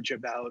college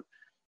about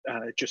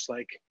just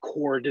like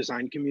core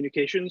design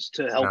communications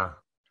to Yeah.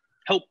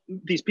 help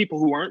these people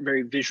who aren't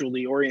very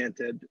visually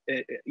oriented,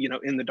 you know,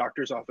 in the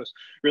doctor's office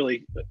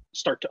really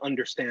start to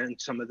understand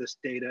some of this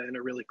data in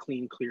a really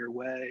clean, clear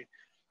way.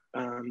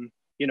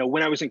 You know,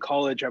 when I was in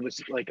college, I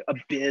was like a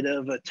bit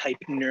of a type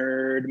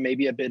nerd,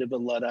 maybe a bit of a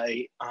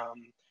Luddite.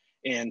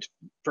 And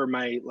for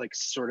my like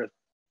sort of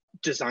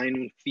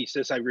design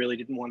thesis, I really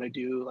didn't want to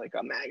do like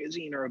a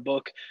magazine or a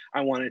book.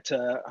 I wanted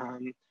to,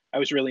 I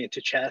was really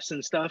into chess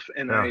and stuff.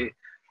 And Yeah.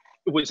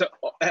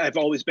 I've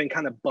always been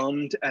kind of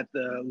bummed at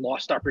the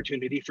lost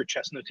opportunity for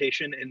chess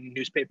notation in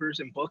newspapers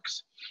and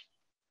books.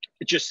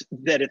 It's just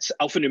that it's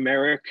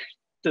alphanumeric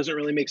doesn't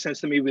really make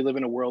sense to me. We live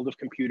in a world of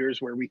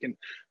computers where we can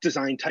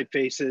design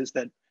typefaces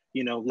that,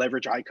 you know,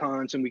 leverage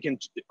icons, and we can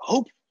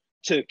hope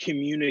to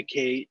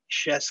communicate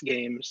chess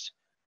games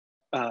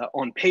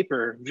on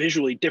paper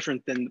visually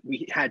different than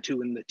we had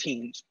to in the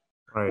teens,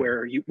 Right.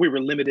 where we were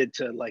limited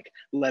to like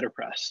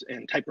letterpress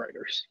and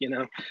typewriters, you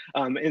know?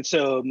 And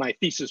so my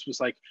thesis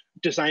was like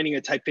designing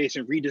a typeface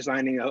and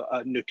redesigning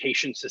a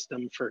notation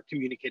system for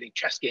communicating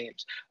chess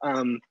games.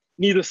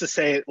 Needless to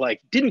say, it like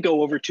didn't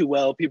go over too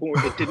well.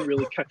 It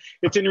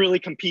didn't really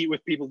compete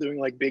with people doing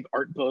like big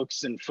art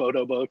books and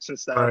photo books and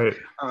stuff.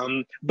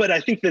 Right. But I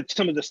think that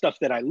some of the stuff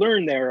that I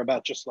learned there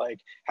about just like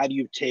how do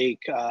you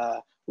take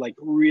like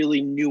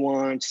really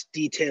nuanced,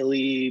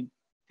 detail-y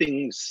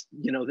things,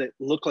 you know, that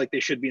look like they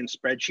should be in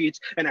spreadsheets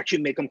and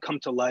actually make them come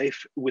to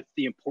life with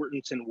the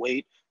importance and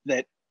weight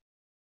that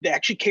they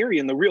actually carry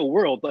in the real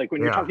world. Like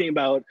when you're Yeah. talking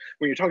about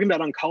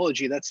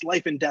oncology, that's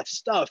life and death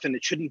stuff, and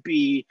it shouldn't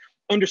be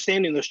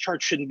understanding those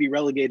charts shouldn't be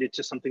relegated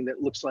to something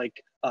that looks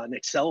like an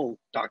Excel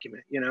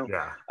document, you know.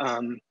 Yeah.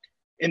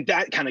 And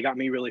that kind of got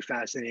me really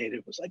fascinated.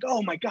 It was like,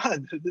 oh my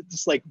God,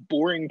 this like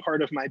boring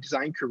part of my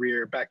design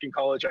career back in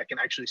college, I can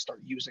actually start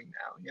using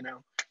now, you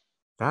know?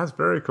 That's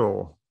very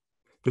cool.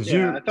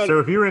 Yeah, I thought So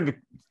if you were into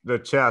the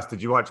chess,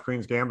 did you watch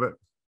Queen's Gambit?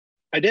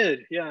 I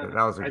did. Yeah,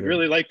 That was a I good,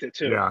 really liked it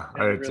too. yeah,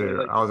 Yeah, I I did really too.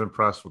 liked I it. was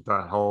impressed with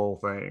that whole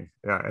thing.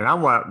 Yeah. And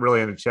I'm not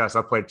really into chess.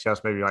 I played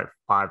chess maybe like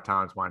 5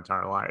 times my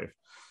entire life,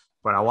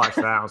 but I watched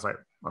that. I was like,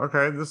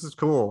 okay, this is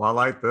cool. I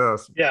like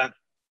this. Yeah,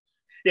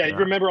 yeah. You Yeah.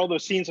 remember all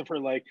those scenes of her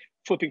like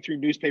flipping through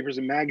newspapers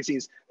and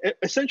magazines,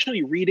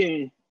 essentially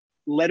reading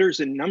letters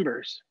and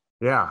numbers.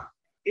 Yeah.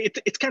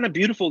 It's kind of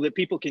beautiful that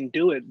people can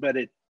do it, but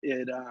it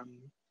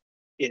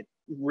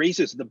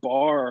raises the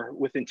bar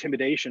with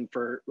intimidation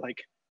for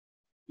like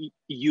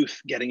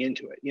youth getting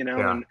into it, you know,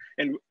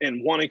 Yeah.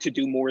 and wanting to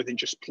do more than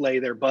just play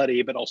their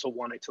buddy, but also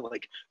wanting to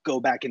like go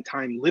back in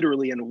time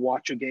literally and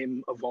watch a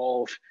game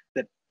evolve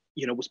that,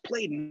 you know, was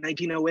played in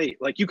 1908.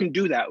 Like you can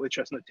do that with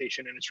chess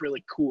notation, and it's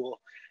really cool.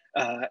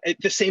 At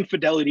the same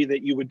fidelity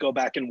that you would go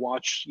back and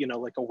watch, you know,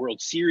 like a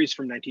World Series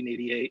from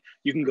 1988,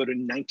 you can go to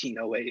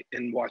 1908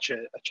 and watch a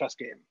chess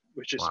game,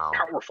 which is Wow.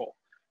 powerful,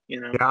 you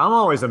know. Yeah. I'm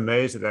always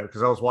amazed at that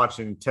because I was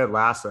watching Ted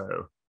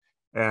Lasso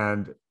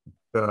and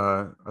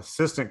the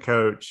assistant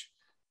coach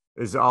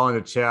is all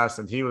into chess,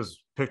 and he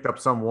was picked up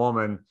some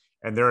woman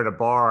and they're at a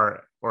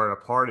bar or at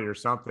a party or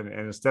something, and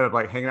instead of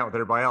like hanging out with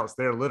everybody else,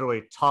 they're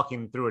literally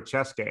talking through a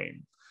chess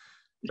game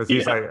because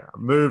he's Yeah, like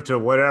moved to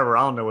whatever,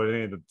 I don't know what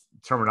any of the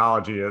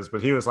terminology is,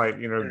 but he was like,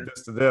 you know, yeah,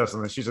 this to this,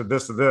 and then she said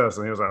this to this,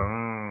 and he was like, I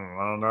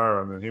don't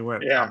know, and then he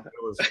went, yeah,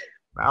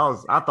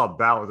 I thought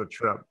that was a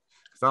trip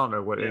because I don't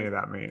know what yeah, any of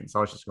that means, so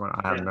I was just going,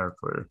 I have yeah, no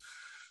clue,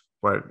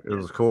 but it yeah.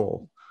 was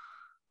cool.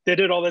 They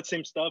did all that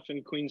same stuff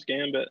in Queen's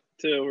Gambit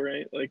too,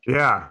 right? Like,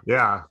 Yeah,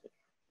 yeah.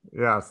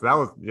 Yeah, so that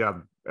was, yeah.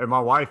 And my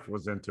wife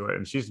was into it,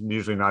 and she's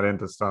usually not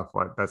into stuff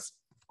like that's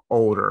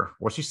older.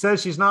 Well, she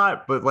says she's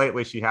not, but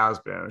lately she has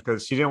been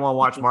because she didn't want to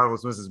watch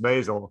Marvelous Mrs.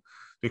 Maisel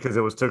because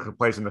it was took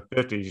place in the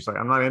 50s. She's like,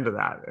 I'm not into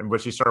that. And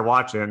but she started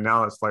watching it, and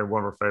now it's like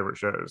one of her favorite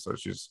shows. So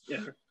she's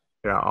yeah.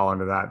 yeah, all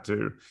into that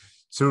too.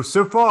 So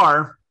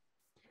far,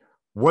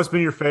 what's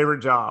been your favorite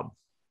job?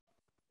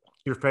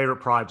 Your favorite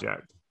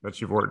project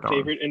that you've worked on?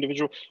 Favorite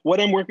individual. What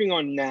I'm working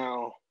on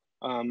now,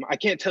 I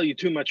can't tell you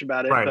too much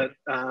about it, Right.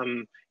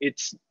 but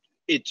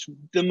it's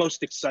the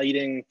most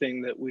exciting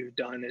thing that we've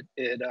done.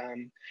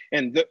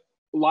 And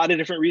lot of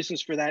different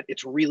reasons for that.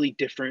 It's really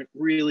different,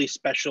 really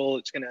special.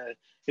 It's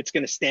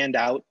gonna stand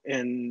out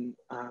and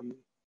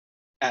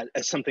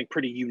as something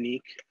pretty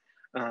unique.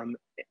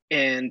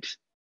 And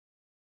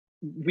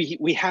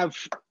we have,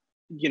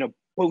 you know,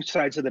 both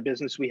sides of the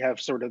business. We have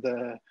sort of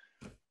the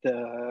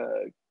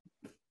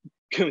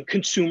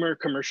consumer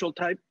commercial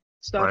type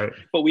stuff, Right.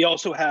 but we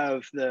also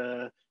have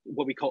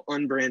what we call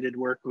unbranded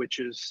work, which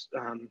is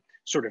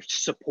sort of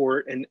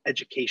support and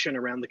education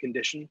around the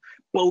condition.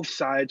 Both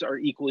sides are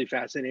equally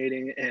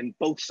fascinating, and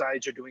both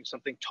sides are doing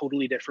something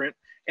totally different,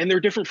 and they're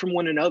different from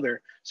one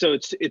another. So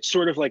it's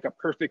sort of like a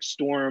perfect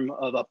storm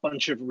of a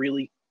bunch of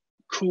really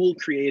cool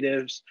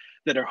creatives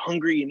that are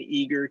hungry and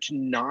eager to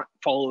not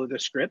follow the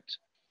script.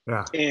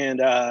 Yeah.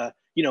 And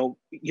you know,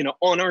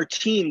 on our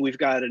team, we've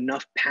got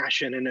enough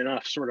passion and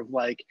enough sort of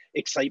like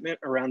excitement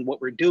around what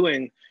we're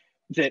doing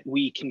that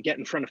we can get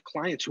in front of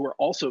clients who are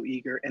also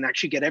eager and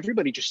actually get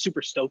everybody just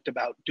super stoked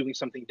about doing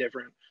something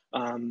different,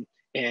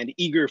 and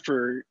eager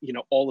for, you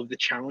know, all of the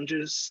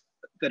challenges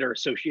that are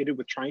associated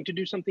with trying to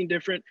do something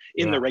different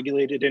in the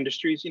regulated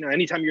industries. You know,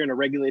 anytime you're in a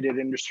regulated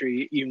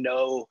industry, you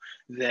know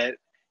that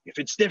if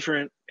it's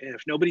different,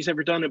 if nobody's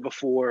ever done it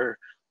before,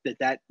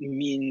 that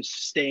means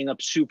staying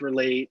up super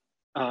late,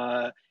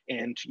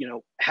 and, you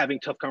know,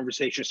 having tough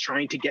conversations,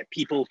 trying to get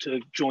people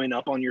to join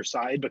up on your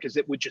side, because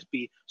it would just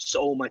be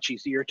so much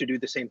easier to do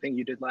the same thing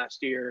you did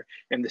last year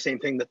and the same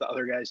thing that the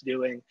other guy's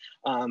doing.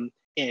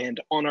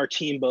 And on our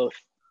team, both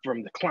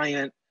from the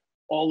client,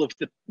 all of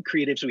the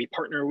creatives we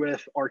partner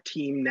with, our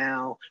team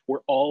now,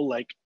 we're all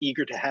like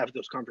eager to have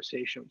those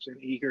conversations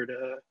and eager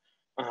to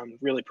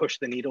really push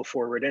the needle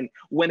forward. And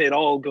when it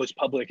all goes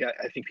public,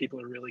 I think people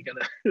are really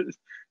gonna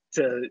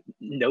to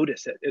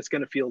notice it. It's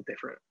gonna feel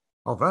different.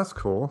 Oh, that's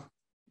cool.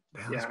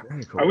 That's Yeah,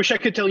 very cool. I wish I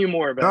could tell you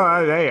more about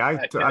no, it. hey,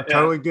 I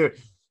totally get it.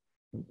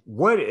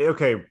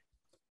 Okay,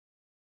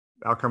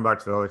 I'll come back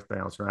to the other thing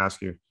I was going to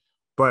ask you,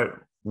 but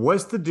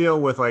what's the deal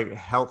with like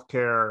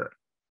healthcare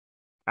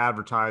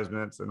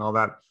advertisements and all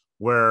that,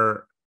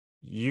 where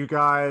you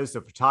guys, the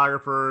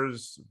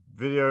photographers,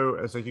 video,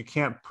 it's like you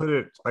can't put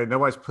it, like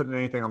nobody's putting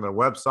anything on their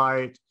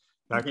website,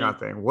 that kind of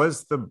thing.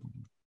 What's the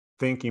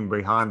thinking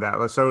behind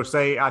that? So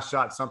say I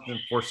shot something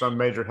for some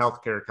major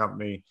healthcare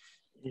company.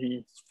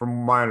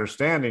 From my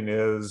understanding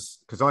is,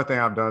 because the only thing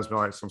I've done has been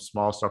like some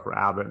small stuff for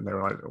Abbott, and they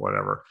were like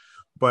whatever,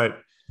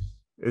 but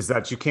is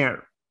that you can't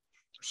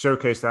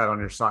showcase that on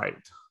your site.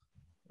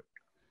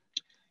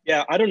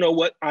 Yeah, I don't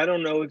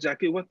know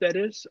exactly what that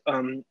is,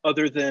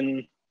 other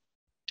than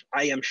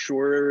I am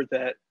sure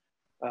that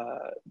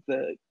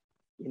the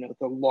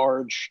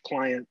large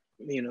client,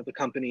 you know, the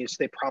companies,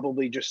 they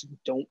probably just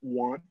don't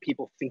want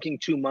people thinking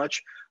too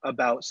much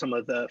about some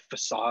of the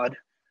facade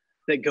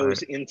that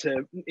goes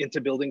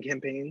into building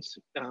campaigns.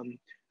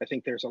 I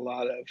think there's a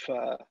lot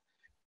of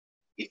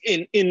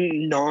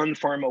in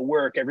non-pharma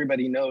work,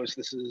 everybody knows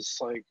this is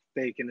like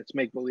fake and it's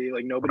make believe.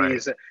 Like nobody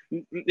is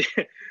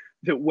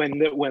that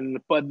when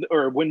Bud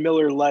or when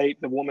Miller Lite,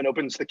 the woman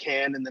opens the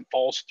can and then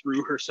falls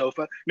through her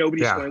sofa,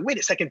 nobody's going, wait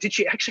a second, did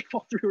she actually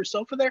fall through her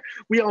sofa there?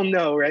 We all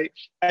know, right?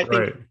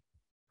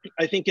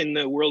 I think in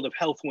the world of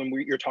health, when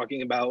you're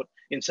talking about,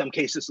 in some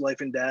cases, life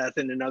and death,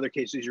 and in other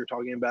cases, you're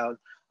talking about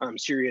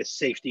serious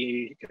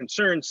safety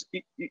concerns,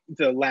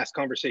 the last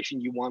conversation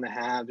you want to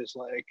have is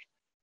like,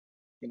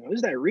 you know,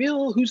 is that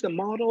real? Who's the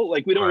model?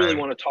 Like, we don't really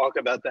want to talk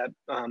about that.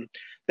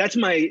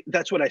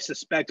 That's what I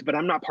suspect, but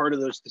I'm not part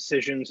of those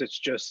decisions. It's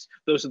just,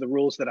 those are the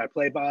rules that I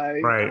play by.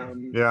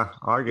 Yeah,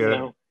 I get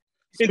it.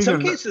 In some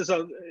cases,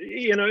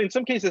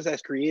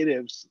 as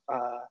creatives,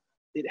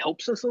 it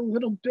helps us a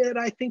little bit,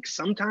 I think,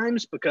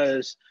 sometimes,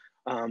 because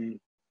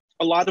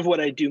a lot of what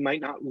I do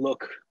might not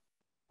look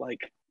like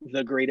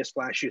the greatest,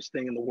 flashiest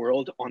thing in the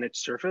world on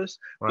its surface,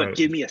 but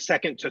give me a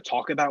second to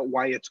talk about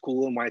why it's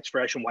cool and why it's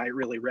fresh and why it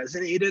really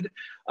resonated.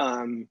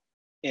 And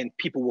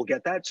people will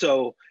get that.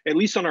 So at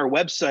least on our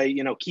website,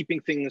 you know, keeping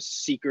things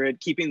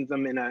secret, keeping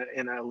them in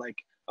a like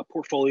a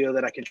portfolio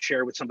that I can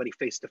share with somebody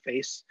face to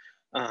face,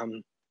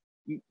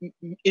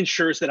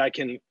 ensures that I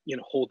can, you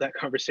know, hold that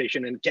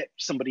conversation and get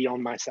somebody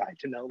on my side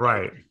to know,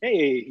 like,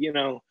 hey, you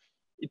know,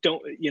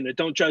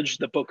 don't judge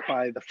the book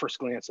by the first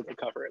glance of the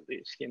cover, at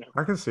least, you know.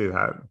 I can see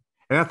that.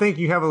 And I think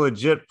you have a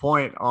legit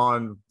point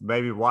on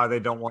maybe why they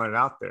don't want it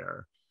out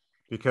there.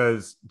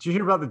 Because did you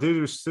hear about the dude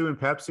who was suing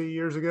Pepsi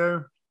years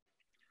ago?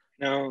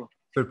 No.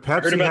 So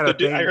Pepsi had a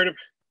thing. I heard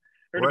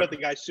about the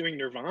guy suing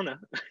Nirvana.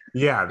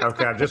 Yeah.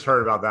 Okay. I just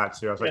heard about that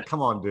too. I was like,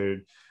 come on,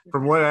 dude.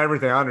 From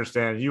everything I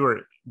understand, you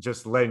were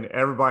just letting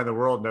everybody in the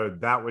world know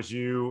that was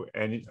you.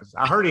 And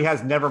I heard he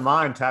has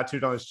Nevermind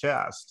tattooed on his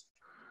chest.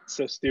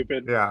 So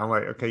stupid. Yeah. I'm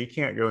like, okay, you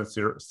can't go and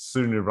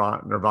sue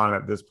Nirvana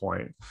at this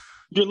point.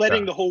 You're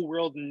letting the whole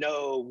world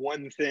know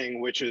one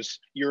thing, which is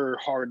you're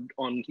hard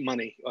on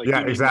money. Like, yeah,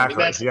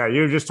 exactly. Yeah,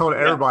 you just told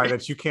everybody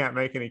that you can't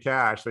make any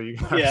cash, so you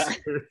guys.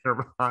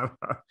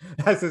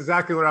 That's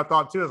exactly what I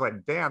thought too. I was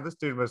like, damn, this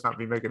dude must not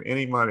be making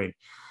any money.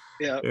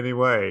 Yeah.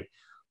 Anyway,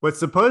 but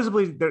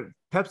supposedly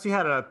Pepsi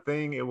had a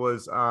thing. It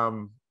was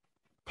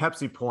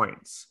Pepsi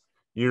points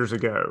years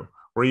ago,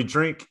 where you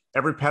drink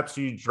every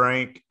Pepsi you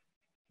drank,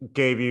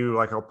 gave you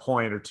like a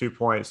point or 2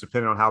 points,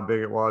 depending on how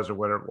big it was or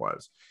whatever it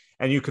was.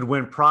 And you could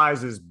win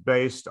prizes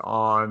based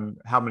on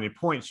how many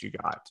points you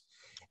got.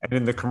 And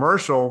in the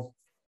commercial,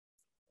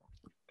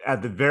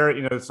 at the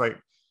very, it's like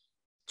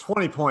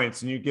 20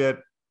 points and you get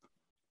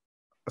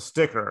a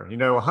sticker,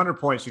 100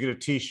 points, you get a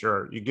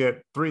t-shirt, you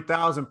get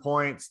 3,000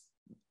 points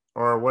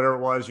or whatever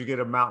it was, you get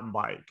a mountain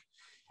bike.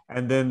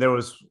 And then there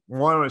was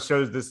one that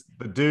shows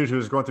the dude who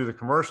was going through the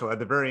commercial. At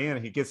the very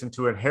end, he gets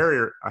into a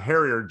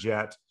Harrier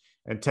jet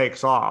and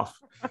takes off.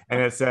 And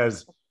it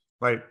says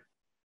like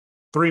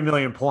 3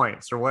 million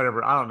points or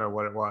whatever. I don't know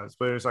what it was,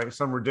 but it was like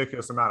some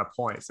ridiculous amount of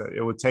points that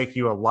it would take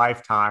you a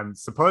lifetime.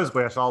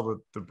 Supposedly, I saw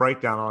the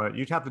breakdown on it.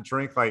 You'd have to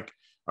drink like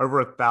over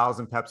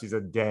 1,000 Pepsis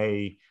a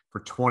day for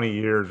 20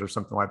 years or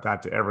something like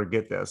that to ever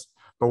get this.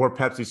 But where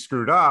Pepsi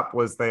screwed up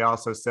was they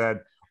also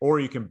said, or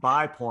you can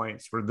buy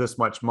points for this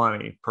much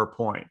money per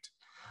point.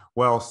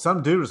 Well,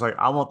 some dude was like,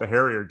 I want the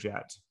Harrier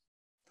jet.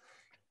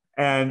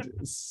 And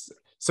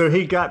so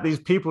he got these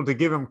people to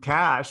give him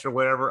cash or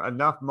whatever,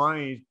 enough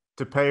money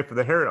to pay for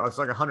the Harrier. It's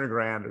like 100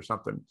 grand or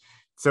something.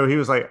 So he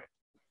was like,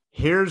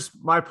 here's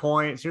my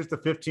points. Here's the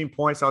 15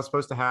 points I was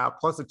supposed to have,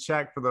 plus a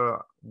check for the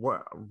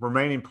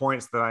remaining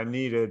points that I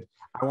needed.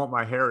 I want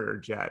my Harrier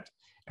jet.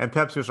 And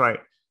Pepsi was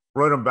like,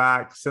 wrote him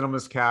back, sent him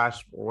his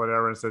cash or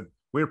whatever, and said,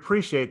 we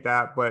appreciate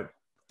that, but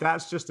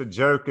that's just a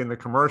joke in the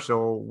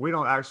commercial. We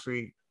don't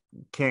actually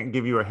can't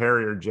give you a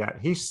Harrier jet.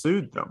 He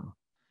sued them.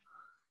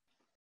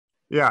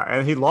 Yeah,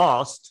 and he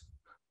lost.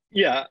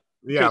 Yeah.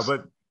 Yeah,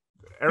 but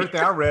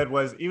everything I read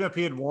was even if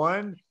he had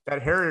won,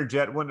 that Harrier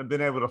jet wouldn't have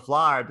been able to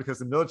fly because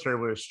the military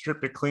would have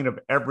stripped it clean of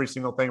every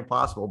single thing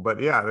possible. But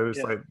yeah, it was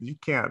like, you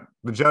can't,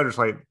 the judge was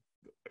like,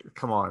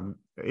 come on,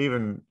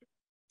 even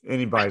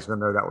anybody's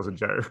gonna know that was a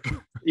joke.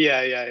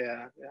 Yeah.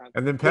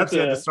 And then Pepsi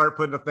had to start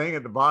putting a thing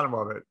at the bottom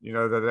of it,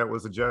 that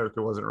was a joke.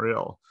 It wasn't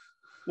real.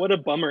 What a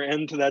bummer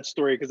end to that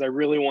story, because I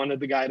really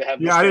wanted the guy to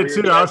have. Yeah, I did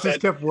too. I just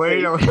kept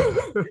waiting.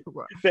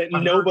 That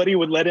nobody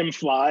would let him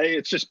fly.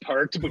 It's just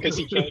parked because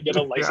he can't get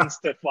a license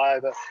to fly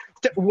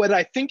what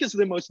I think is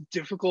the most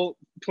difficult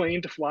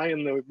plane to fly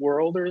in the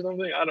world or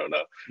something. I don't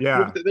know.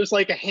 Yeah. There's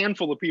like a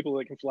handful of people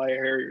that can fly a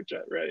Harrier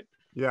jet, right?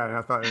 Yeah, and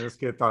I thought this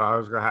kid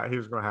thought he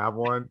was gonna have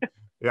one.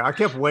 Yeah, I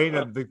kept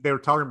waiting. They were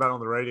talking about it on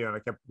the radio, and I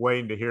kept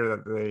waiting to hear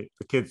that the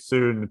kid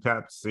sued and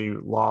Pepsi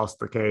lost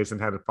the case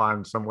and had to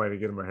find some way to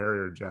get him a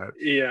Harrier jet.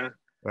 Yeah,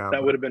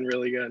 that would have been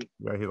really good.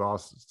 Yeah, he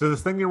lost. So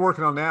this thing you're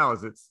working on now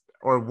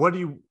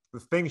the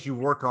things you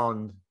work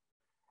on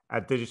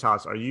at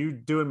Digitas, are you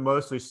doing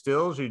mostly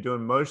stills? Are you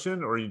doing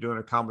motion, or are you doing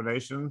a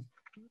combination?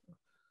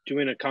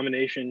 Doing a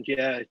combination,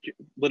 yeah, a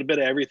little bit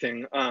of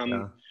everything.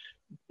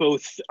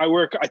 Both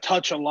I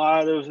touch a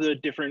lot of the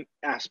different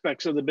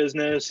aspects of the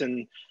business,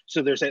 and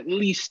so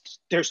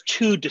there's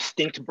two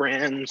distinct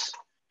brands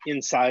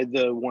inside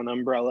the one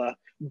umbrella.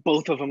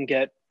 Both of them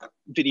get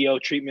video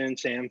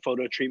treatments and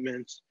photo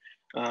treatments.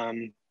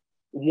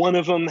 One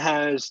of them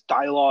has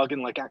dialogue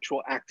and like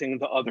actual acting.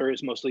 The other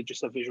is mostly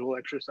just a visual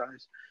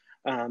exercise.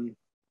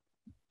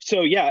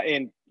 So yeah,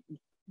 and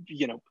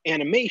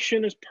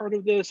animation is part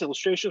of this,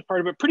 illustration is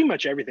part of it, pretty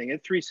much everything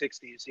at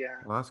 360s. Yeah.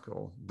 Well, that's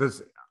cool.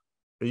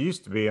 It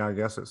used to be, I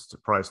guess it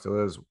probably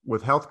still is,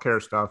 with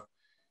healthcare stuff,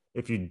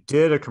 if you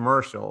did a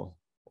commercial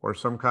or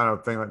some kind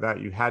of thing like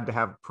that, you had to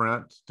have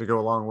print to go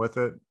along with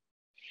it.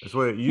 That's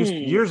what it used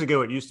years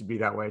ago. It used to be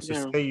that way.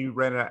 So say you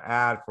ran an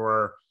ad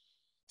for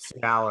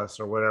Cialis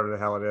or whatever the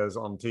hell it is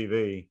on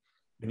TV,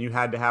 and you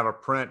had to have a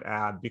print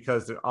ad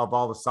because of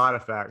all the side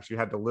effects. You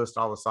had to list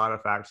all the side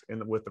effects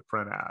with the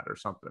print ad or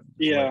something.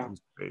 Yeah.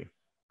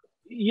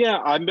 Yeah,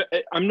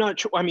 I'm not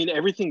sure. I mean,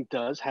 everything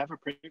does have a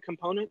print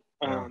component.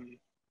 Yeah.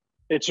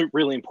 It's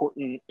really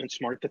important and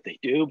smart that they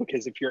do,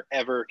 because if you're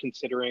ever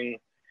considering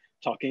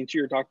talking to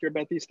your doctor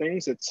about these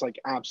things, it's like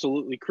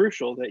absolutely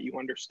crucial that you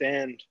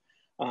understand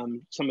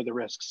some of the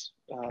risks.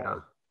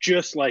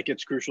 Just like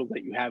it's crucial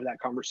that you have that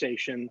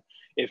conversation.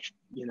 If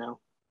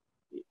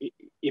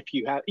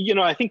you have,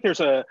 I think there's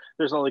a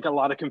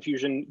lot of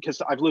confusion, because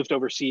I've lived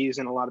overseas,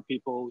 and a lot of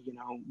people,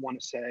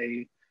 want to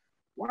say,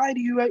 why do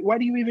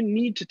you even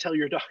need to tell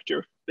your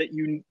doctor that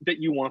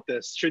you want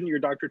this? Shouldn't your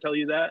doctor tell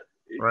you that?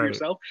 Right.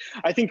 Yourself?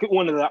 I think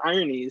one of the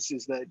ironies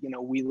is that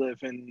we live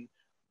in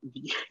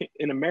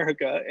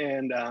America,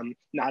 and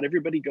not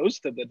everybody goes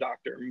to the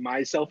doctor,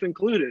 myself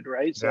included,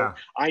 right? So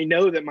I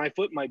know that my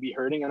foot might be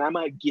hurting, and I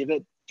might give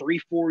it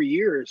 3-4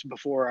 years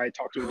before I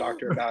talk to a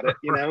doctor about it,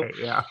 Right,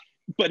 yeah.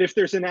 But if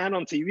there's an ad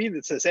on TV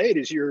that says, hey,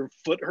 does your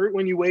foot hurt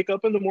when you wake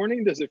up in the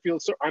morning? Does it feel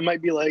so? I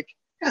might be like,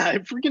 yeah,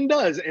 it freaking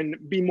does, and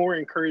be more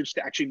encouraged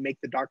to actually make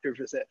the doctor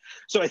visit.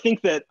 So I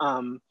think that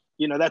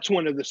that's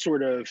one of the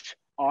sort of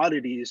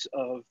oddities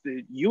of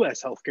the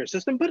US healthcare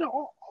system, but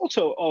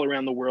also all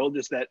around the world,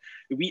 is that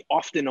we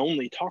often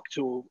only talk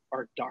to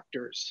our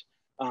doctors,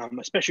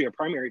 especially our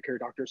primary care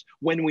doctors,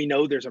 when we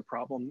know there's a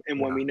problem and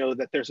when we know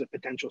that there's a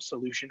potential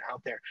solution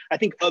out there. I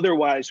think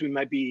otherwise we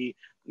might be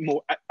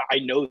more, I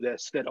know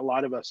this, that a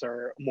lot of us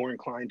are more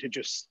inclined to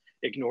just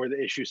ignore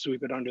the issue,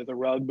 sweep it under the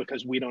rug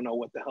because we don't know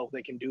what the hell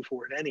they can do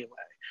for it anyway.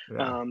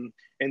 Yeah.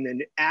 And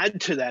then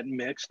add to that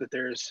mix that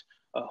there's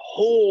a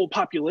whole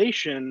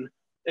population,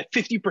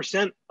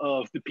 50%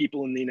 of the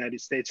people in the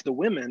United States, the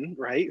women,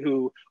 right,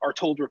 who are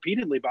told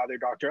repeatedly by their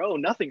doctor, oh,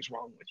 nothing's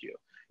wrong with you.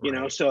 You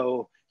know,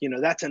 so, you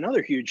know, that's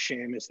another huge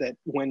shame, is that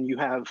when you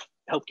have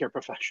healthcare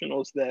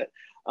professionals that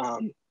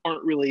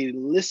aren't really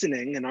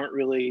listening and aren't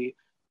really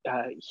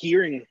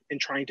hearing and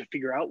trying to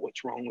figure out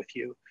what's wrong with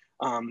you,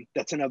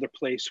 that's another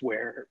place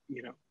where,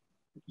 you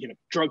know,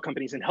 drug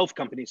companies and health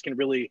companies can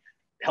really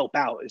help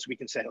out, as we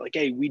can say, like,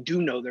 hey, we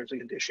do know there's a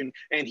condition,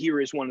 and here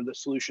is one of the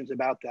solutions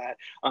about that.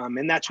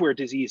 And that's where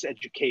disease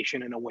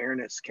education and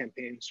awareness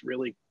campaigns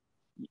really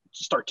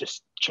start to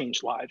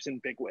change lives in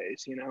big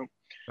ways, you know.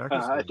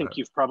 I think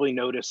you've probably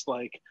noticed,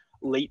 like,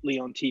 lately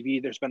on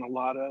TV, there's been a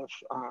lot of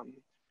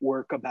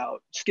work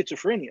about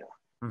schizophrenia.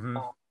 Mm-hmm.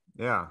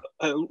 Yeah.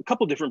 A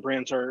couple different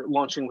brands are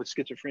launching with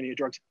schizophrenia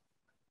drugs.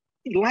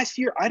 Last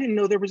year, I didn't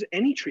know there was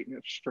any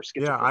treatment for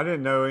schizophrenia. Yeah, I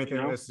didn't know anything.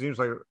 You know? It seems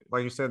like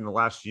you said, in the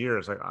last year,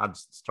 it's like I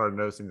started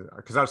noticing,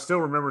 because I still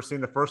remember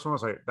seeing the first one. I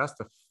was like, that's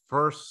the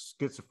first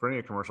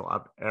schizophrenia commercial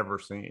I've ever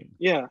seen.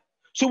 Yeah.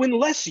 So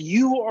unless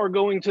you are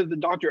going to the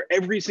doctor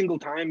every single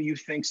time you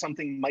think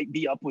something might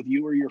be up with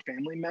you or your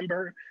family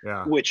member,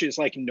 yeah, which is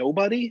like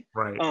nobody,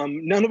 right?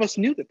 None of us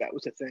knew that that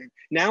was a thing.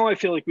 Now I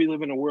feel like we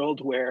live in a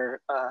world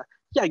where,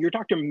 yeah, your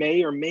doctor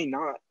may or may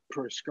not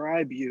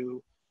prescribe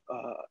you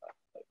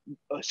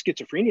a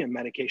schizophrenia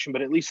medication,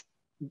 but at least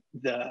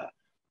the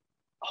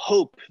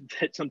hope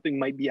that something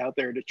might be out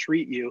there to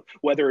treat you,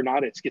 whether or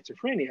not it's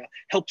schizophrenia,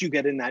 helped you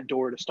get in that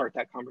door to start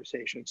that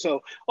conversation.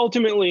 So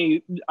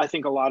ultimately, I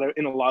think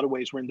in a lot of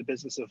ways, we're in the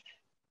business of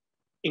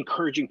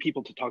encouraging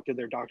people to talk to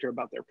their doctor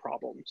about their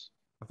problems.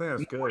 I think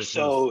that's good. More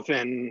so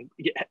than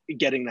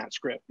getting that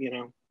script, you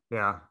know?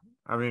 Yeah.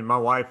 I mean, my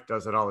wife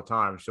does it all the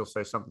time. She'll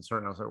say something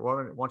certain. I was like, well,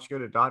 why don't you go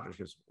to a doctor? She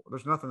goes, well,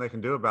 there's nothing they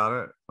can do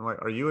about it. I'm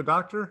like, are you a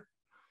doctor?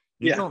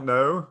 You don't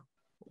know.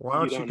 Why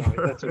don't you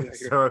go? Exactly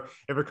so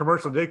if a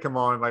commercial did come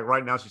on, like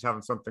right now she's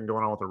having something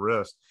going on with her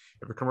wrist.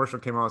 If a commercial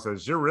came on and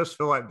says, your wrist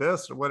feel like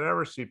this or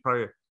whatever, she'd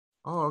probably,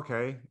 oh,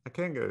 okay, I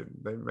can go.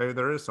 Maybe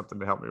there is something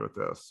to help me with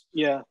this.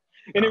 Yeah.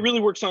 And it really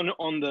works on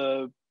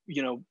the,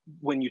 you know,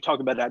 when you talk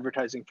about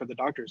advertising for the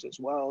doctors as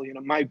well. You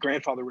know, my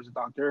grandfather was a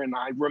doctor, and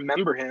I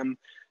remember him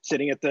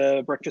sitting at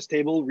the breakfast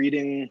table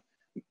reading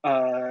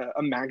a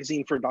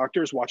magazine for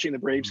doctors, watching the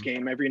Braves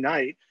game every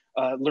night,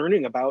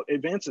 learning about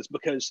advances,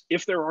 because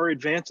if there are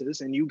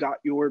advances and you got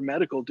your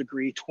medical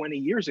degree 20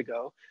 years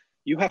ago,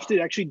 you have to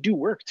actually do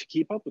work to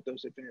keep up with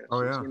those advances.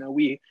 Oh, yeah.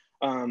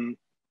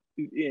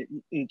 You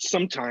know,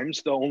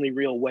 sometimes the only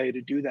real way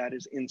to do that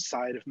is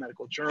inside of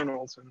medical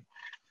journals. And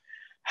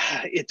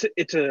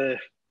it's a,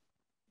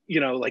 you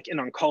know, like in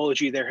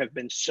oncology, there have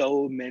been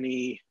so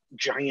many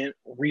giant,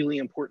 really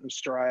important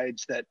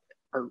strides that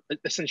are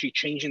essentially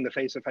changing the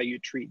face of how you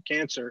treat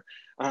cancer.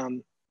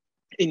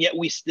 And yet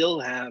we still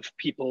have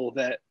people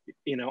that,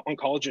 you know,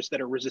 oncologists that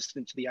are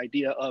resistant to the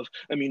idea of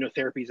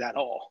immunotherapies at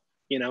all,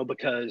 you know,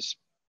 because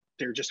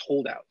they're just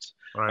holdouts.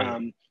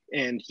 Right.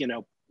 And, you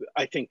know,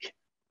 I think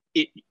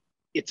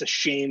it's a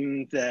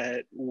shame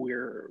that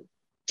we're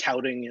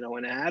touting, you know,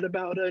 an ad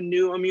about a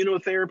new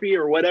immunotherapy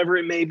or whatever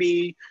it may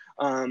be,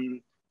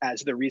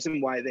 as the reason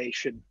why they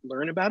should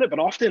learn about it. But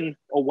often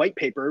a white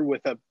paper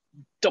with a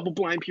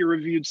double-blind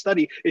peer-reviewed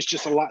study is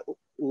just a lot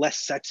less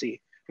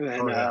sexy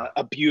than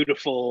a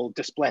beautiful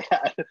display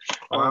ad.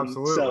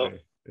 Absolutely. So,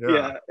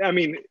 yeah, I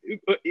mean,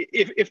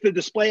 if the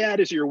display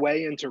ad is your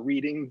way into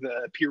reading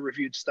the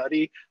peer-reviewed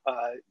study,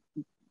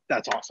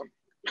 that's awesome.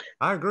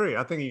 I agree.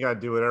 I think you got to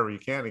do whatever you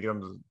can to get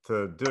them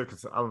to do it,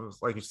 because I was,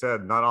 like you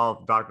said, not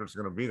all doctors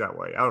are going to be that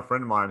way. I have a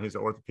friend of mine, he's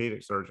an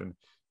orthopedic surgeon.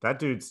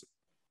 That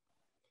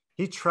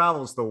he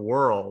travels the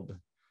world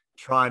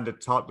trying to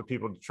talk to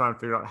people, to try and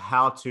figure out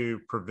how to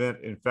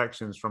prevent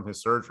infections from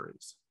his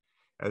surgeries,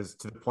 as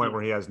to the point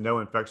where he has no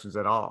infections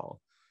at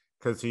all.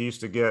 Because he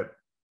used to get,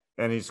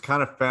 and he's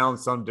kind of found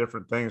some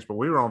different things, but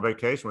we were on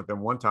vacation with him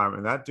one time,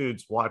 and that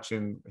dude's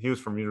watching, he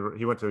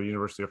went to the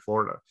University of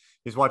Florida.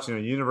 He's watching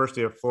a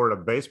University of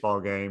Florida baseball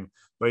game,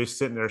 but he's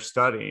sitting there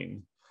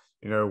studying,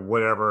 you know,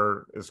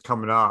 whatever is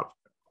coming up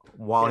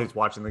while he's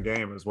watching the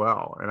game as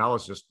well. And I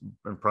was just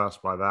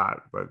impressed by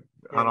that, but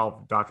not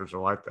all doctors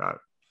are like that.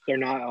 They're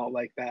not all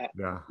like that.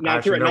 Yeah.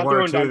 Not throwing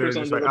doctors under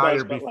the bus,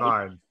 you'll be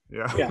fine.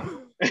 Yeah.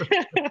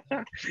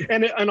 Yeah.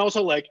 and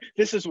also, like,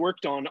 this has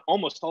worked on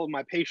almost all of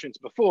my patients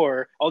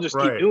before. I'll just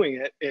keep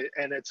doing it.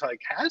 And it's like,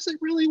 has it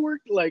really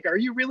worked? Like, are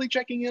you really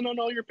checking in on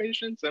all your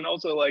patients? And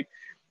also, like,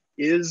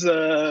 is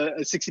a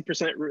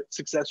 60%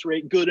 success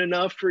rate good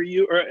enough for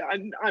you? Or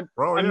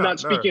I'm not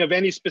speaking of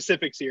any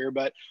specifics here,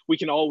 but we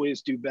can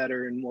always do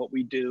better in what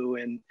we do.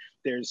 And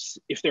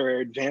if there are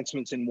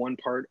advancements in one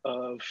part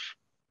of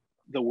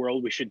the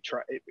world, we should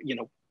try, you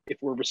know, if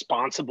we're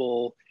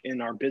responsible in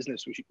our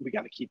business, we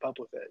got to keep up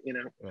with it. You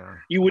know,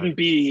 you wouldn't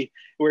be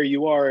where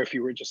you are if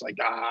you were just like,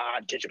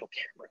 digital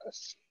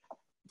cameras.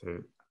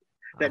 Dude,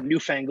 that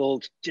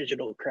newfangled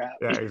digital crap.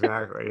 Yeah,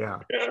 exactly. Yeah.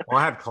 Well,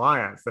 I had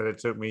clients that it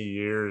took me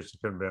years to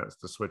convince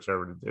to switch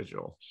over to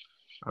digital.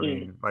 I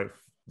mean, like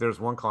there's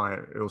one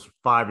client, it was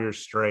 5 years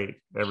straight.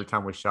 Every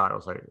time we shot, it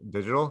was like,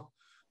 digital?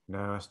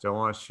 No, I still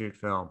want to shoot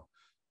film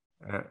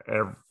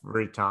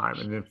every time.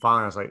 And then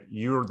finally, I was like,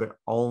 you're the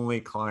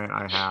only client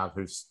I have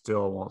who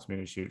still wants me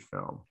to shoot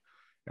film.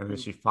 And then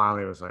she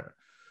finally was like,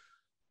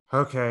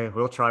 okay,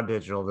 we'll try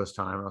digital this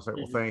time. I was like,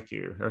 well, thank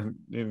you.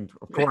 And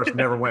of course,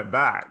 never went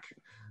back.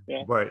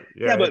 Yeah. But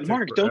yeah, yeah, but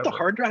Mark, don't the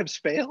hard drives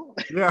fail?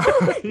 Yeah,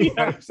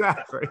 yeah,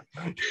 exactly.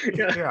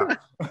 Yeah.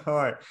 All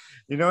right.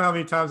 You know how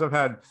many times I've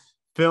had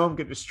film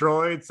get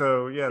destroyed?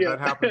 So yeah, that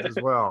happens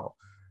as well.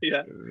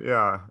 Yeah.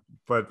 Yeah.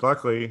 But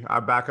luckily I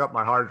back up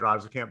my hard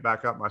drives. I can't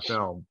back up my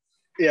film.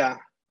 Yeah.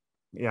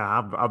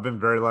 Yeah, I've been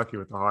very lucky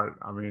with the hard.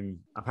 I mean,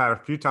 I've had a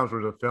few times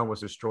where the film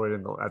was destroyed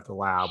at the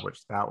lab,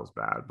 which that was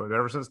bad. But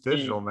ever since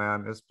digital,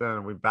 man, it's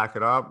been, we back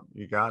it up,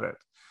 you got it.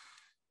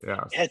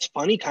 Yeah. It's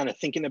funny kind of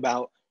thinking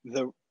about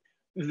the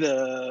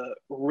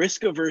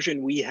risk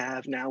aversion we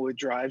have now with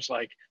drives,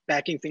 like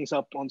backing things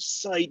up on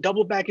site,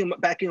 double backing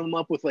them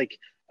up with like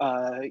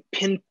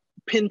pin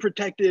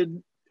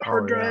protected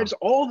hard drives,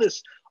 all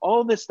this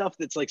stuff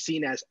that's like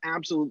seen as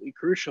absolutely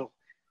crucial.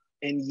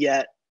 And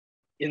yet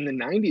in the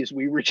 90s,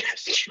 we were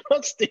just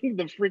trusting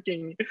the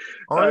freaking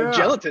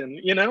gelatin,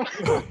 you know?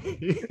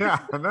 Yeah,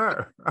 I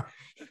know.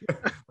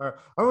 I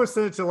always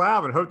send it to the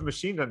lab and hope the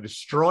machine doesn't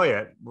destroy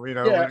it, you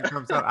know, when it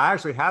comes out. I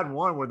actually had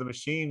one where the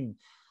machine,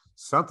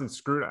 something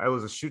screwed. I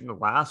was a shoot in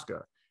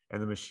Alaska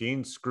and the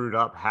machine screwed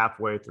up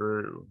halfway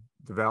through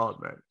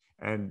development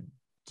and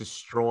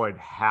destroyed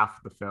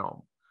half the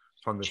film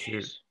from the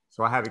shoot.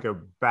 So I had to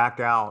go back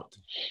out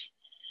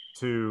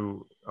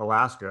to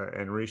Alaska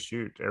and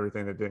reshoot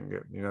everything that didn't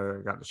get, you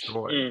know, got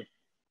destroyed.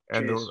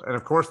 And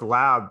of course the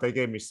lab, they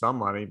gave me some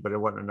money, but it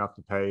wasn't enough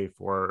to pay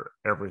for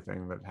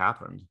everything that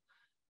happened,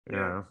 you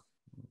know.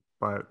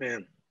 But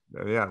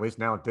yeah, at least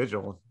now with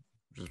digital,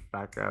 just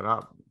back that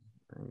up.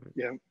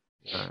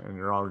 And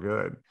you're all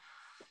good.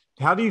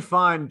 How do you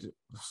find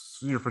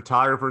your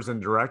photographers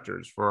and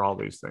directors for all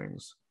these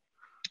things?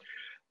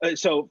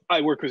 So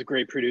I work with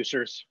great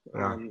producers.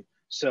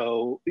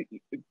 So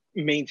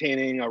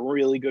maintaining a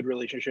really good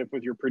relationship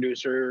with your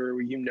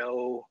producer, you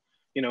know,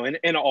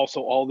 and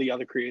also all the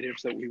other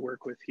creatives that we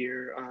work with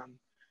here,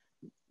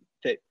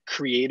 that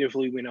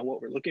creatively we know what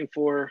we're looking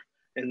for,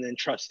 and then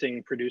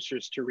trusting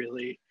producers to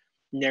really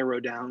narrow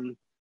down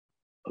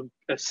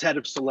a set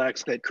of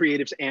selects that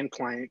creatives and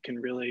client can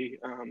really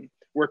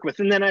work with.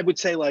 And then I would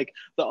say like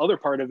the other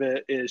part of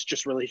it is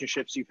just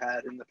relationships you've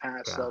had in the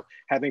past. So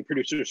having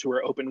producers who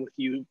are open with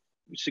you,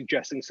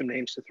 suggesting some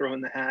names to throw in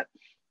the hat.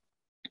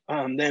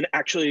 Then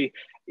actually,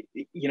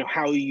 you know,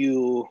 how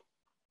you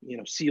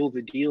seal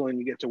the deal and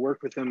you get to work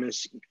with them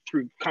is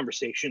through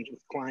conversations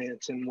with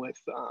clients and with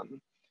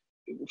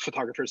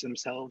photographers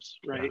themselves,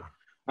 right?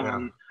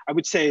 I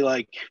would say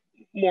like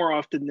more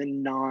often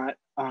than not,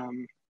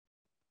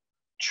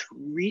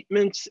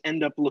 treatments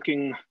end up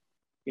looking,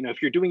 you know,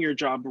 if you're doing your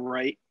job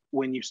right,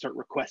 when you start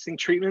requesting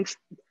treatments,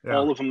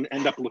 all of them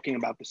end up looking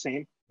about the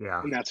same.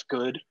 And that's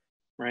good,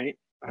 right?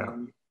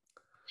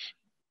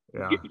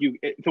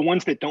 The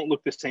ones that don't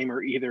look the same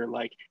are either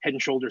like head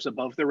and shoulders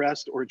above the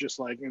rest or just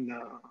like in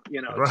the,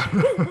 you know,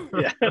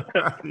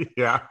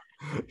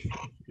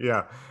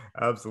 yeah,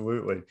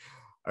 absolutely.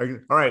 All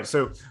right,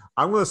 so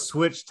I'm going to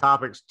switch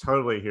topics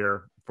totally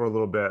here for a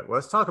little bit.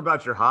 Let's talk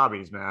about your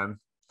hobbies, man.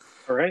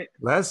 All right.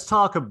 Let's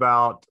start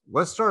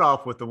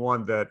off with the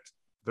one that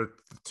the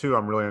two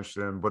I'm really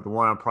interested in, but the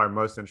one I'm probably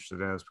most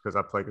interested in is because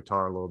I play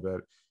guitar a little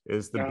bit,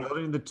 is the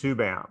building the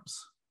tube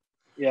amps.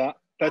 Yeah,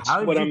 that's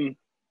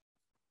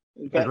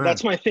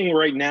that's my thing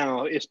right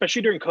now,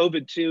 especially during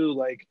COVID too,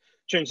 like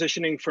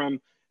transitioning from,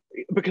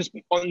 because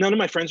none of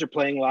my friends are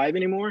playing live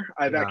anymore.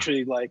 I've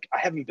actually I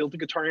haven't built a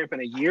guitar amp in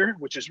a year,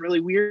 which is really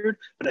weird,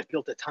 but I've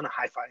built a ton of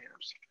hi-fi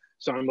amps.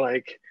 So I'm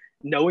like,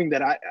 knowing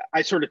that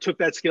I sort of took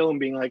that skill and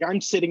being like, I'm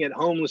sitting at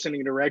home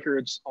listening to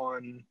records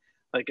on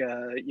like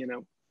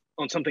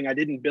on something I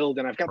didn't build,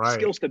 and I've got the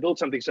skills to build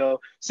something. So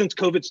since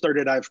COVID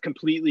started, I've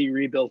completely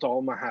rebuilt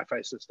all my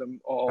hi-fi system,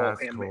 all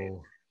handmade.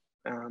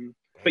 Cool.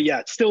 But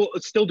yeah, it's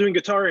still doing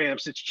guitar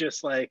amps. It's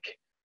just like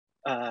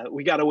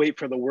we got to wait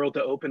for the world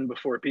to open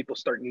before people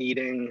start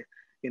needing,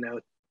 you know,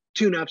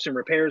 tune-ups and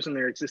repairs in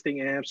their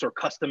existing amps or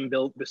custom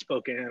built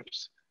bespoke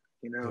amps.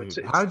 You know,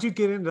 how did you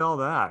get into all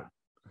that?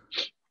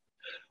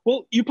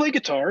 Well, you play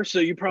guitar, so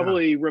you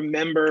probably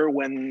remember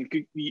when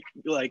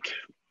like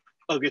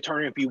a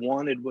guitar amp you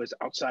wanted was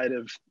outside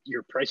of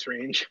your price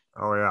range.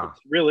 Oh yeah. It's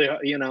really,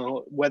 you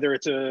know, whether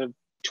it's a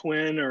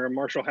twin or a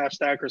Marshall half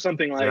stack or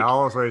something like. Yeah, I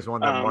always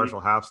wanted that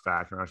Marshall half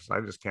stack, and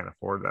I just can't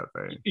afford that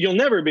thing. You'll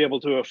never be able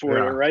to afford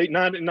it, right?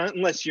 Not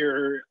unless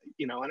you're,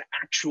 you know, an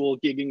actual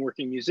gigging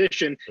working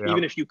musician.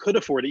 Even if you could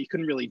afford it, you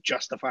couldn't really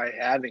justify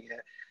having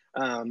it.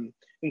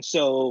 And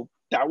so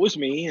that was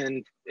me,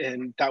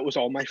 and that was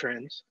all my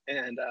friends.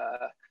 And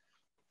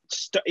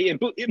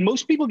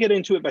most people get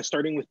into it by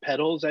starting with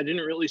pedals. I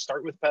didn't really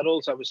start with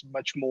pedals. I was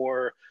much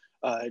more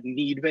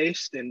need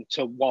based. And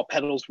so while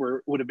pedals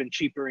would have been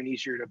cheaper and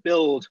easier to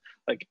build,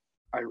 like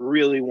I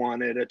really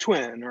wanted a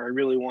twin, or I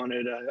really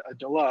wanted a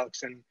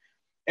deluxe, and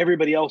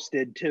everybody else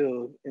did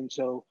too. And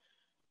so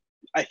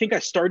I think I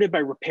started by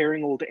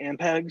repairing old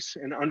Ampegs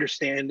and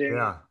understanding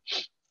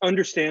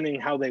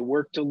how they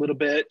worked a little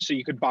bit. So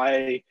you could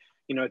buy,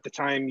 at the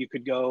time you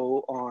could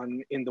go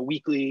on in the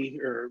weekly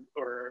or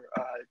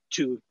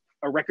to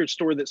a record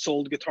store that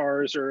sold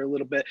guitars, or a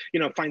little bit,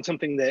 find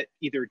something that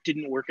either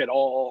didn't work at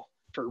all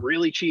for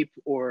really cheap,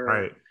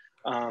 or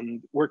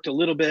worked a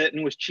little bit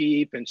and was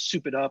cheap, and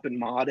soup it up and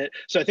mod it.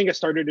 So I think I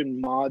started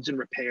in mods and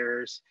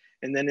repairs.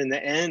 And then in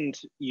the end,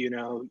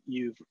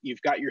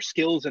 you've got your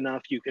skills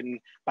enough, you can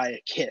buy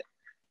a kit.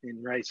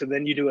 And right. So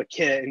then you do a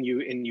kit, and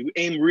you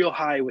aim real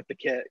high with the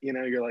kit.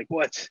 You're like,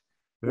 what's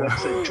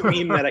a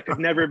dream that I could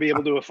never be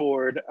able to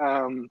afford?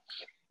 And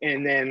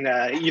then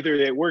either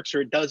it works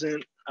or it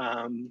doesn't.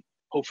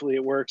 Hopefully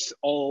it works.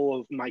 All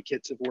of my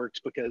kits have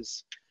worked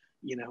because,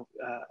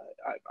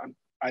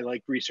 I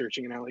like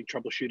researching and I like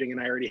troubleshooting, and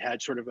I already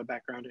had sort of a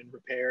background in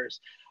repairs.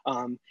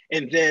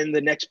 And then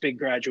the next big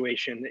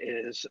graduation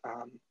is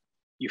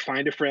you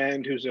find a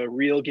friend who's a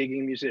real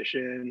gigging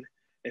musician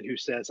and who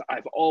says,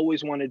 I've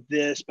always wanted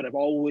this, but I've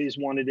always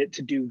wanted it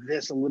to do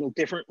this a little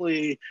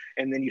differently.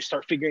 And then you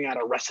start figuring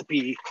out a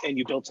recipe and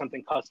you build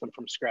something custom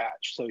from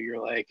scratch. So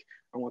you're like,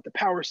 I want the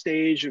power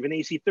stage of an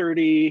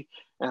AC30,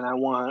 and I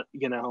want,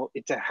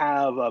 it to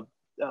have a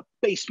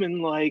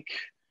Bassman-like,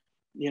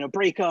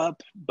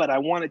 breakup, but I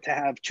want it to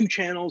have 2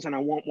 channels, and I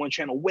want one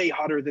channel way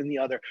hotter than the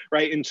other,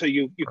 right? And so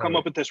you come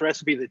up with this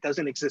recipe that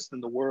doesn't exist in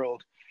the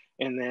world.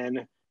 And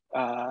then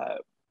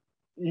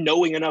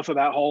knowing enough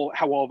about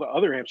how all the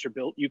other amps are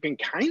built, you can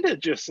kind of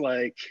just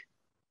like,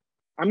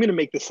 I'm going to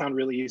make this sound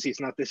really easy.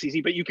 It's not this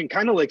easy, but you can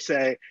kind of like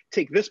say,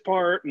 take this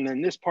part and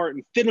then this part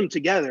and fit them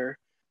together.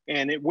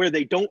 And where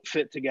they don't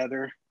fit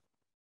together,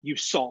 you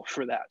solve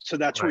for that. So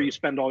that's where you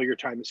spend all your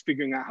time, is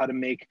figuring out how to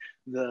make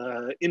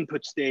the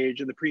input stage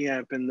and the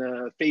preamp and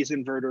the phase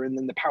inverter and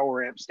then the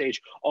power amp stage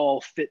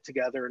all fit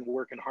together and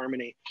work in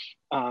harmony.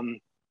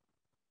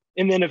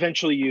 And then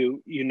eventually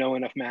you know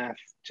enough math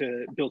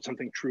to build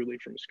something truly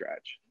from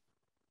scratch.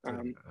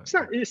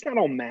 It's not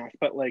all math,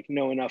 but like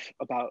know enough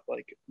about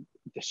like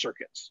the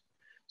circuits.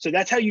 So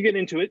that's how you get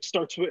into it.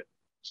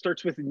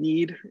 Starts with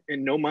need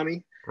and no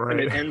money, and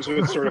it ends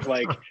with sort of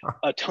like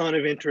a ton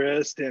of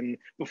interest. And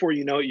before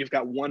you know it, you've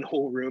got one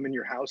whole room in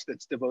your house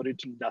that's devoted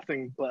to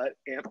nothing but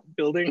amp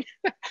building.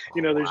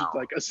 There's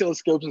like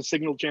oscilloscopes and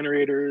signal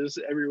generators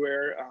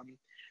everywhere.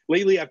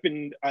 Lately,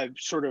 I've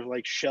sort of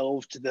like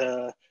shelved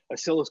the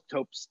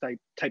oscilloscopes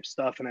type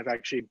stuff, and I've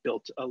actually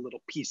built a little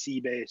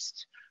PC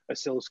based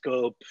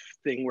oscilloscope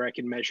thing where I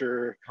can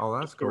measure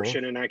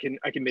distortion, and I can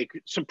make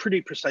some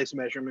pretty precise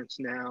measurements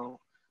now.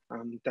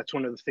 That's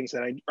one of the things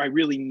that I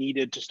really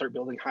needed to start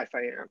building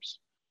hi-fi amps,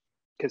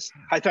 because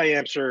hi-fi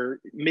amps are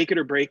make it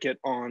or break it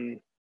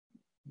on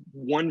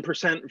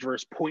 1%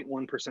 versus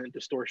 0.1%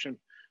 distortion.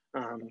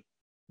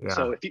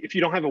 So if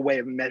you don't have a way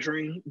of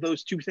measuring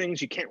those two things,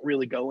 you can't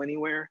really go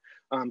anywhere.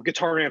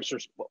 Guitar amps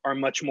are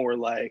much more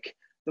like,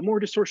 the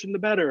more distortion, the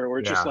better,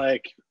 or just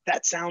like,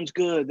 that sounds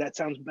good, that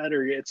sounds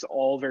better. It's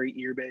all very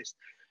ear-based.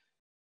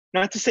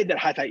 Not to say that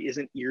hi-fi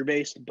isn't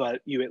ear-based,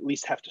 but you at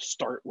least have to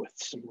start with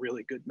some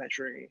really good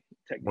measuring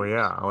techniques. Well,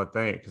 yeah, I would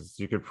think, because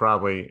you could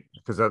probably,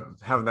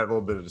 having that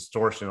little bit of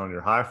distortion on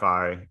your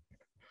hi-fi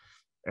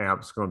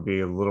amp is going to be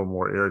a little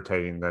more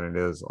irritating than it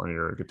is on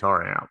your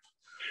guitar amp.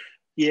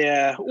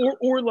 Yeah,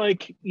 or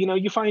like,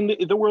 you find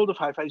the world of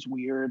hi-fi is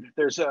weird.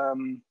 There's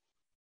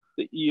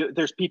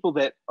people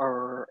that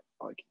are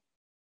like,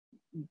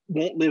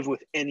 won't live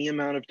with any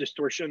amount of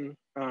distortion.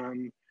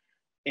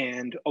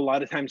 And a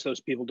lot of times those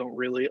people don't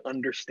really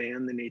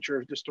understand the nature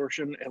of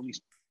distortion. At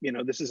least,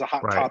 this is a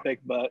hot topic,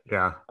 but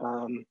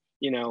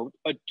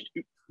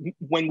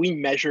when we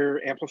measure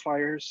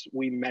amplifiers,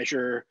 we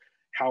measure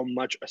how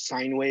much a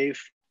sine wave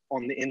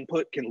on the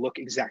input can look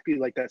exactly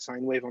like that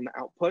sine wave on the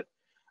output.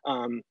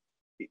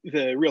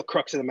 The real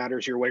crux of the matter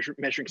is you're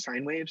measuring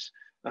sine waves.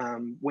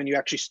 When you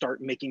actually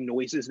start making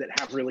noises that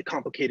have really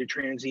complicated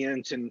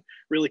transients and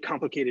really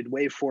complicated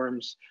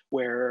waveforms,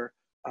 where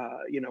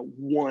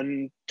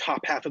one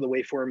top half of the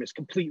waveform is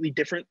completely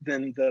different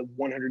than the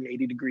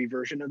 180-degree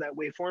version of that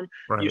waveform,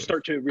 you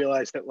start to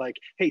realize that, like,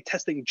 hey,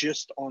 testing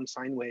just on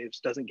sine waves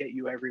doesn't get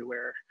you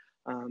everywhere.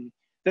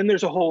 Then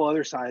there's a whole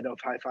other side of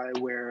hi-fi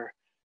where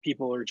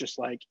people are just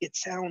like, it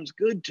sounds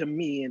good to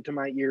me and to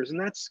my ears, and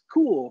that's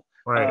cool.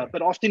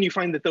 But often you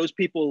find that those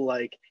people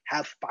like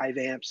have 5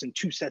 amps and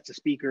 2 sets of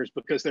speakers,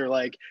 because they're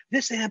like,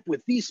 this amp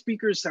with these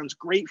speakers sounds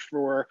great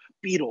for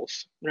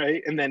Beatles,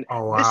 right? And then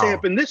this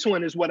amp and this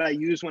one is what I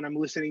use when I'm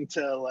listening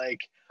to like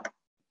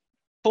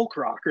folk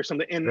rock or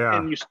something.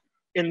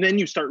 And then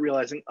you start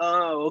realizing,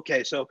 oh,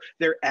 okay, so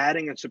they're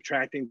adding and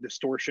subtracting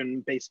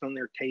distortion based on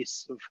their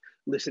tastes of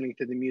listening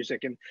to the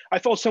music. And I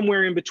fall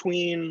somewhere in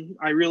between.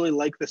 I really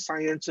like the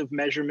science of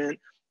measurement,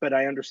 but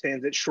I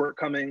understand its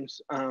shortcomings.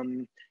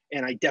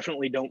 And I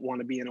definitely don't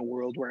want to be in a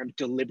world where I'm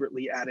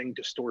deliberately adding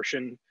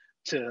distortion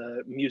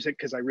to music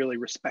because I really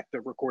respect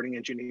the recording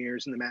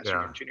engineers and the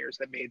mastering Yeah. engineers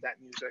that made that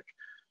music.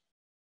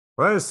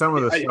 Well, that is some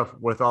of the I, stuff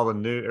with all the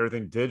new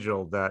everything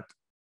digital that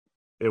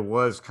it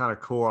was kind of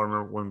cool. I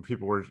remember when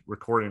people were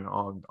recording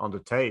on the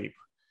tape,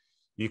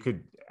 you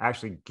could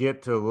actually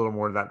get to a little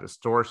more of that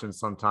distortion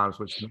sometimes,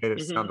 which made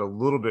it sound Mhm. a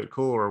little bit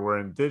cooler. Where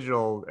in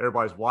digital,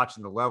 everybody's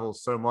watching the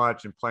levels so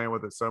much and playing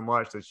with it so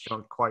much that you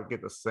don't quite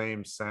get the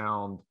same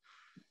sound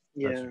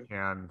that Yeah. you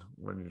can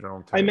when you're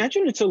on I tape.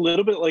 imagine it's a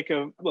little bit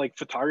like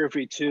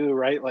photography too,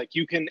 right? Like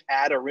you can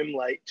add a rim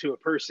light to a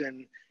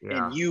person and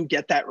Yeah. you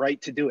get that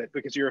right to do it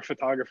because you're a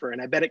photographer.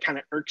 And I bet it kind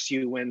of irks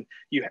you when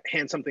you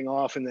hand something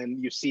off and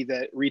then you see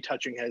that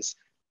retouching has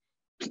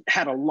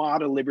had a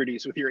lot of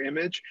liberties with your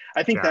image.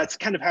 I think Yeah. that's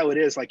kind of how it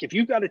is. Like if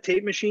you've got a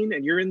tape machine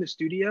and you're in the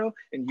studio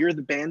and you're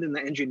the band and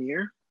the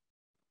engineer,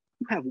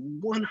 you have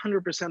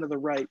 100% of the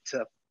right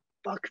to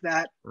fuck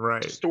that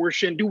Right.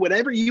 distortion, do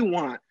whatever you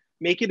want,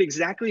 make it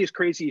exactly as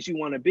crazy as you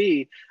want to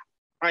be.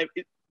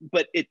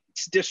 But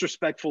it's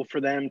disrespectful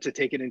for them to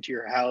take it into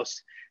your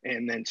house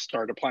and then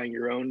start applying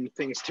your own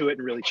things to it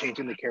and really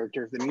changing the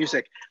character of the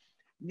music.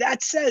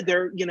 That said,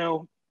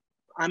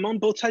 I'm on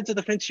both sides of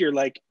the fence here.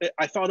 Like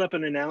I thought up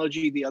an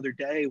analogy the other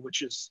day,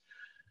 which is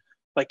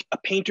like a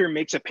painter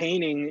makes a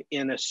painting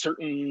in a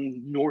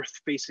certain north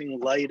facing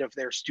light of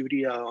their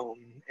studio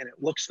and it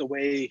looks the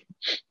way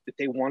that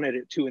they wanted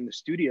it to in the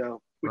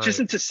studio, which Right.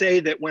 isn't to say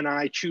that when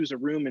I choose a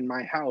room in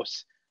my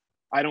house,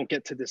 I don't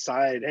get to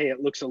decide, hey, it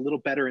looks a little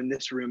better in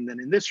this room than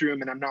in this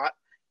room. And I'm not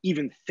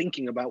even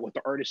thinking about what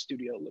the artist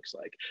studio looks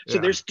like. So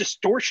Yeah. there's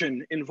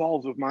distortion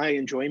involved with my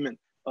enjoyment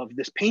of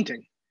this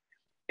painting.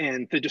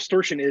 And the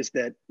distortion is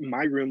that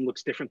my room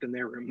looks different than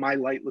their room. My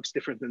light looks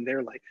different than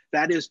their light.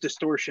 That is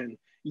distortion,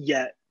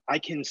 yet I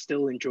can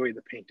still enjoy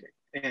the painting.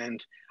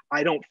 And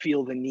I don't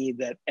feel the need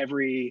that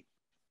every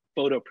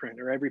photo print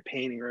or every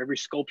painting or every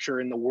sculpture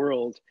in the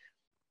world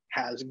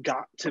has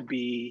got to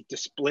be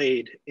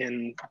displayed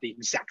in the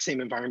exact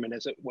same environment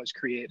as it was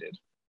created.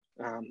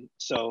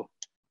 So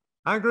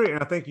I agree.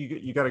 And I think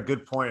you got a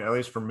good point, at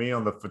least for me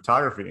on the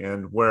photography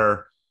end,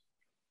 where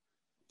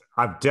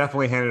I've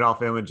definitely handed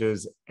off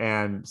images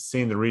and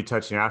seen the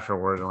retouching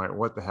afterwards. I'm like,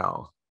 what the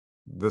hell?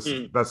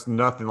 That's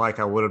nothing like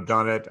I would have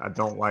done it. I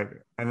don't like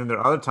it. And then there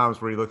are other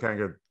times where you look at it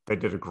and go, they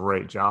did a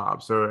great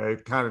job. So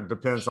it kind of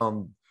depends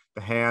on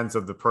the hands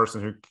of the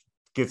person who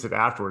gets it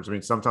afterwards. I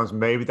mean, sometimes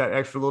maybe that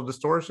extra little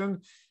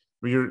distortion,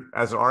 but you're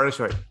as an artist,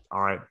 you're like,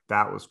 all right,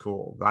 that was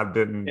cool.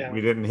 yeah,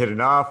 We didn't hit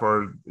enough,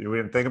 or we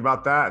didn't think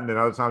about that. And then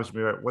other times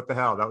you'll be like, what the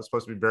hell? That was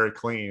supposed to be very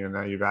clean, and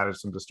now you've added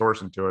some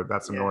distortion to it.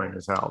 That's yeah. annoying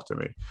as hell to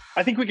me.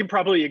 I think we can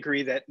probably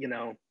agree that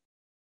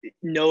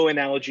no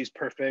analogy is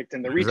perfect,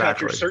 and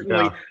Exactly.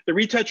 Yeah. the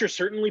retoucher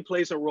certainly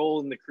plays a role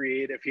in the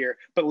creative here.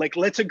 But like,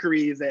 let's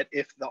agree that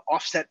if the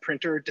offset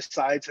printer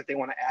decides that they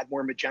want to add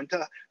more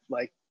magenta,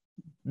 like,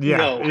 Yeah.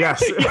 no.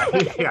 Yes.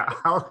 Yeah.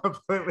 I'll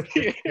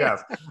completely. Yeah.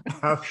 Yes.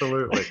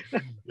 Absolutely.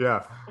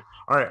 Yeah.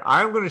 All right.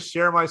 I'm going to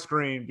share my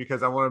screen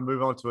because I want to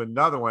move on to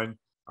another one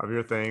of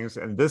your things,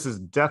 and this is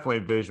definitely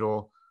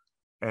visual.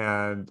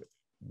 And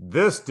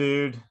this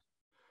dude,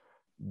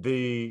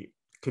 the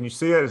can you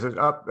see it? Is it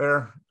up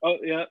there? Oh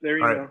yeah, there All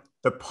you right. go.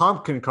 The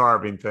pumpkin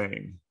carving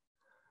thing.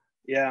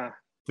 Yeah,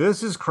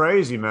 This is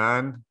crazy,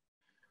 man.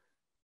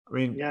 I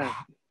mean, yeah.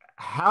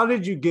 how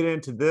did you get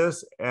into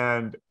this?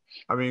 And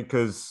I mean,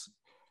 because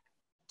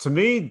to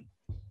me,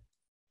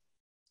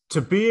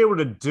 to be able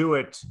to do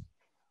it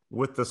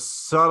with the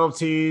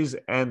subtleties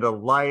and the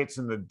lights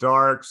and the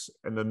darks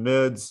and the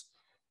mids,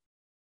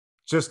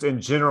 just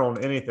in general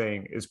in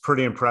anything, is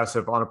pretty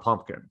impressive on a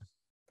pumpkin.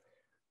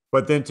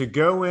 But then to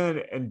go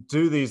in and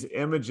do these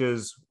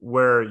images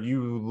where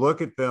you look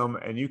at them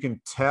and you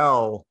can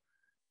tell,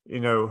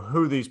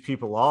 who these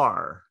people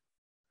are,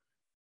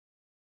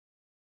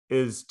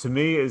 is to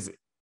me is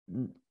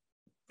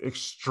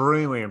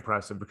extremely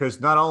impressive, because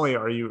not only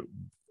are you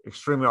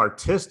extremely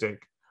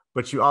artistic,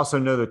 but you also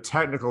know the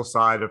technical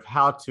side of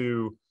how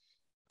to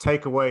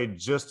take away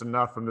just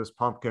enough from this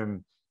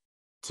pumpkin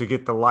to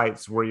get the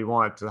lights where you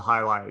want it, the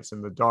highlights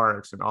and the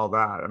darks and all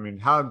that. I mean,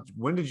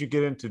 when did you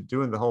get into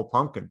doing the whole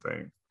pumpkin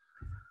thing?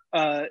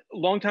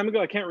 Long time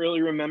ago, I can't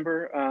really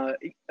remember.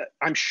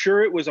 I'm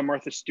sure it was a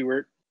Martha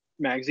Stewart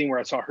magazine where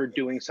I saw her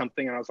doing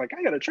something, and I was like,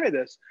 I got to try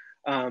this.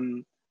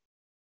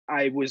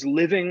 I was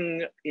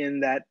living in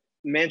that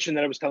mansion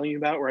that I was telling you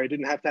about, where I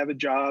didn't have to have a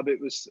job. It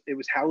was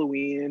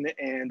Halloween,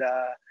 and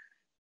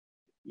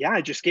yeah,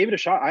 I just gave it a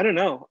shot. I don't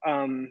know.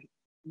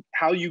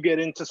 How you get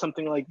into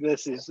something like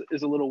this is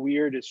a little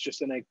weird. It's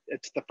just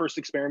it's the first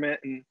experiment,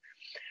 and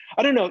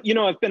I don't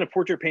know. I've been a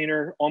portrait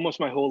painter almost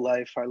my whole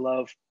life. I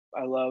love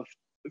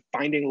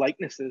finding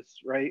likenesses,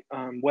 right?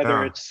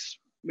 Whether Yeah. it's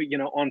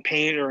on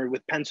paint or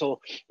with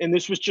pencil, and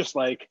this was just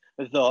like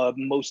the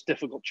most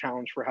difficult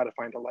challenge for how to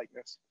find a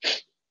likeness.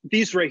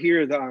 These right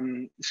here,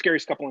 the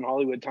Scariest Couple in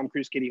Hollywood, Tom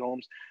Cruise, Katie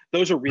Holmes,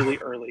 those are really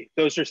early.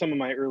 Those are some of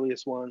my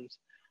earliest ones.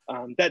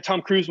 That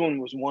Tom Cruise one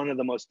was one of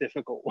the most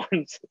difficult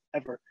ones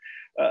ever,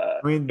 I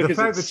mean, the because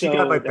fact it's that you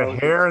got so like the delicate.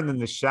 hair and then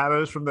the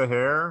shadows from the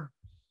hair.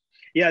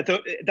 Yeah,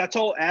 that's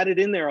all added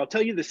in there. I'll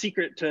tell you the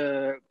secret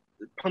to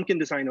pumpkin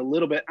design a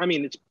little bit. I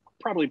mean, it's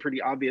probably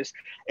pretty obvious.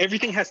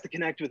 Everything has to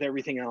connect with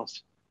everything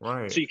else.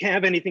 Right. So you can't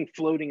have anything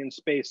floating in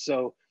space.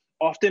 So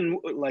often,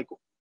 like,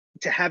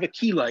 to have a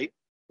key light,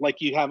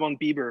 like you have on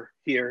Bieber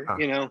here,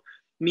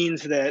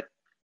 means that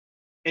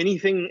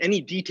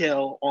any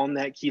detail on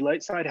that key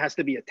light side has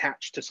to be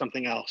attached to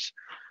something else.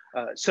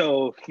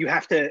 So you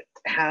have to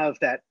have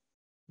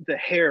the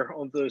hair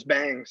of those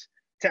bangs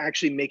to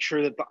actually make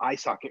sure that the eye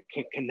socket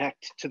can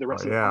connect to the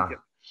rest of the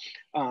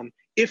pumpkin.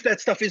 If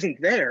that stuff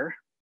isn't there,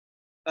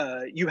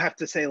 you have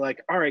to say,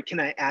 like, all right, can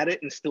I add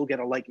it and still get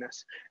a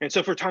likeness? And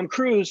so for Tom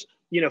Cruise,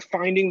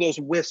 finding those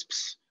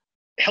wisps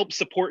helps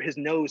support his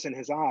nose and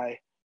his eye.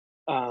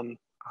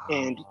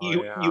 And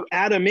you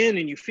add them in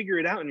and you figure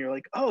it out and you're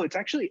like, oh, it's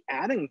actually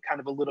adding kind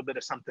of a little bit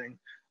of something,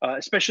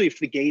 especially if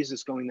the gaze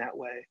is going that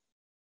way,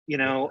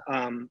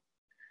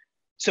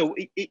 so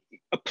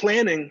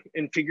planning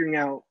and figuring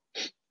out,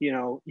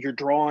 your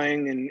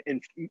drawing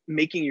and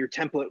making your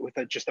template with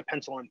just a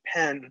pencil and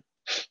pen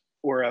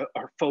or a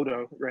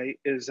photo, right,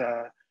 is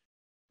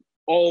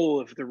all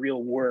of the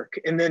real work.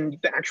 And then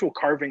the actual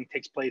carving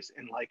takes place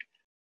in like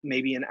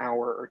maybe an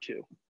hour or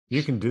two.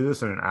 You can do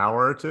this in an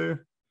hour or two?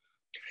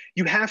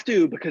 You have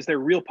to, because they're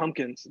real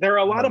pumpkins. There are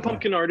a lot of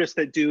pumpkin artists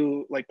that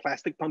do like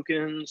plastic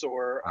pumpkins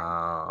or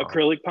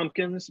acrylic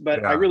pumpkins,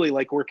 but I really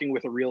like working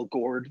with a real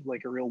gourd,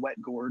 like a real wet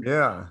gourd.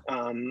 Yeah.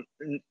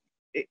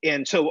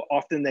 And so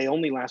often they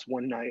only last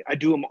one night. I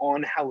do them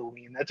on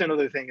Halloween. That's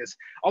another thing, is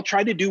I'll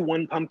try to do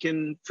one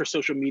pumpkin for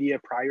social media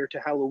prior to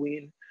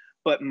Halloween,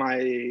 but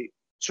my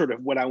sort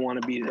of what I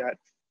want to be that,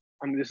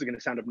 I mean, this is going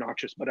to sound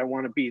obnoxious, but I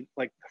want to be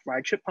like the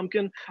flagship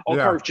pumpkin. I'll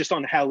carve just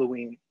on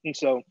Halloween. And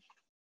so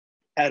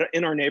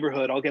in our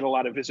neighborhood, I'll get a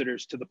lot of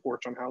visitors to the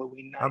porch on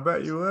Halloween night. I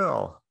bet you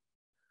will.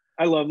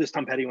 I love this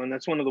Tom Petty one.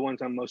 That's one of the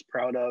ones I'm most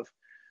proud of.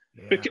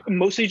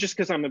 Mostly just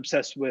because I'm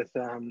obsessed with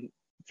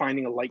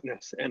finding a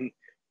likeness and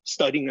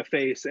studying a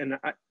face. And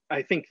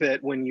I think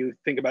that when you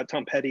think about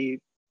Tom Petty,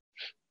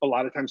 a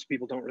lot of times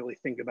people don't really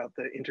think about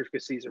the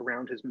intricacies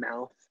around his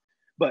mouth.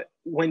 But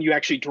when you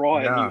actually draw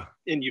it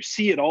and you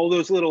see it, all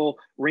those little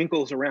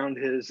wrinkles around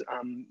his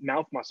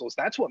mouth muscles,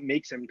 that's what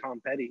makes him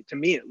Tom Petty, to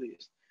me at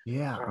least.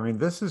 Yeah, I mean,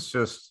 this is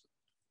just,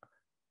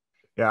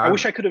 I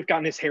wish I could have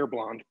gotten his hair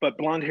blonde, but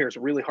blonde hair is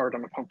really hard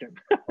on a pumpkin.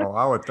 Oh,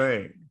 I would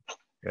think.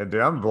 Yeah,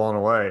 dude, I'm blown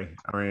away.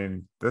 I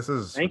mean, this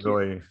is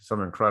really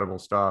some incredible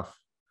stuff.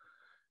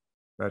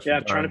 I'm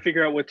trying to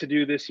figure out what to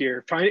do this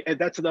year.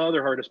 That's the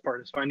other hardest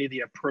part, is finding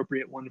the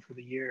appropriate one for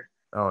the year.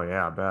 Oh,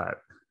 yeah, I bet.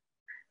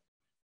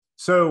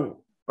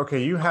 So,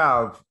 okay, you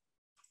have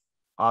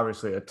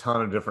obviously a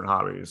ton of different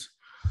hobbies.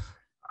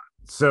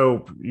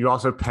 So you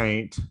also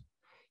paint.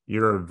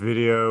 You're a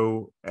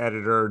video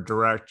editor,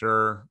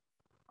 director.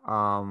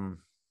 You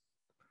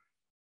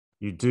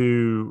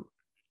do,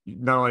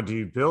 not only do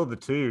you build the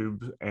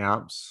tube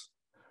amps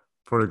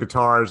for the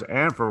guitars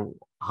and for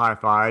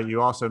hi-fi,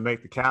 you also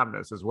make the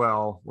cabinets as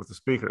well with the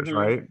speakers,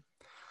 right?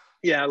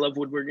 Yeah, I love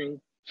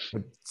woodworking.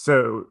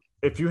 So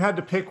if you had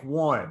to pick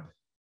one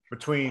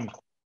between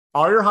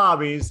all your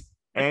hobbies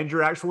and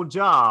your actual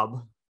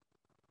job,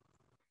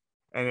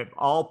 and it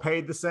all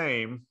paid the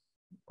same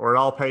or it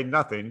all paid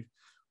nothing,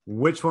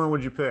 which one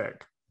would you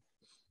pick?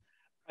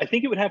 I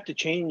think it would have to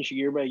change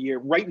year by year.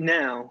 Right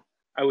now,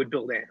 I would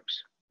build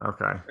amps.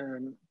 Okay.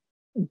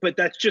 But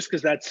that's just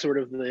because that's sort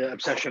of the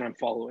obsession I'm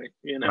following,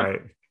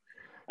 Right.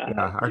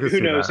 Yeah, I can who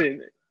see knows? that.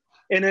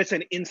 And it's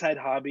an inside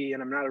hobby,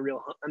 and I'm not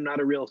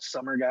a real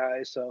summer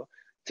guy. So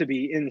to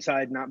be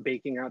inside, not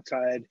baking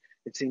outside,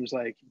 it seems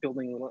like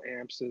building little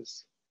amps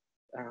is.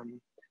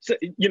 So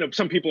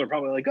some people are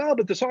probably like, oh,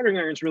 but the soldering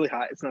iron's really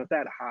hot. It's not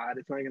that hot.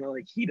 It's not gonna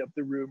like heat up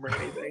the room or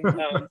anything.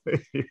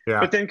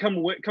 But then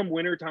come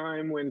winter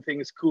time, when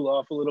things cool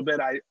off a little bit,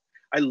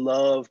 I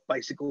love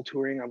bicycle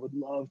touring. I would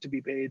love to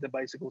be paid the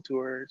bicycle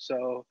tour.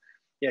 So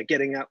yeah,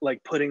 getting out,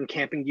 like putting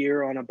camping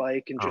gear on a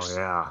bike and just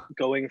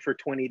going for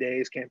 20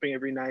 days camping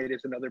every night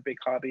is another big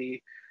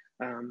hobby.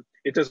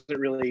 It doesn't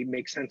really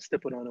make sense to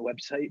put on a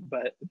website,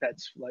 but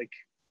that's like,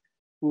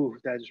 ooh,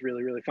 that is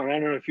really, really fun. I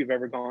don't know if you've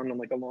ever gone on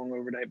like a long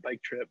overnight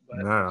bike trip,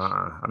 but no,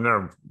 I've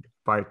never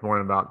biked more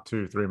than about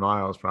 2-3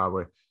 miles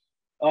probably.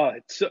 Oh,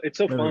 it's so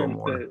Maybe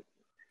fun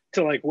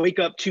to like wake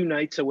up 2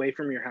 nights away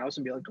from your house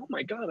and be like, oh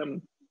my God,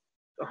 I'm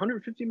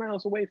 150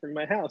 miles away from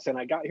my house and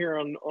I got here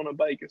on a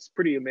bike. It's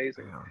pretty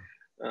amazing.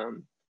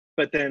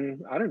 But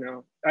then I don't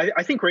know.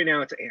 I think right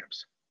now it's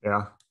amps.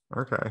 Yeah.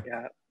 Okay.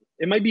 Yeah.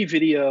 It might be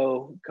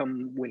video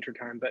come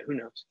wintertime, but who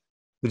knows?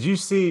 Did you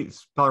see,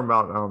 talking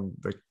about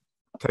the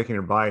taking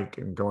your bike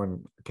and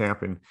going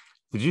camping,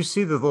 did you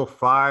see the little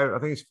I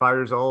think he's 5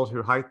 years old,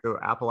 who hiked the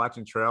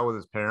Appalachian Trail with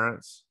his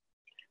parents?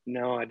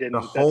 No, I didn't.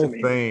 The whole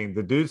thing.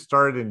 The dude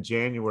started in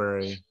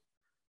January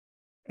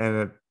and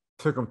it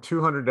took him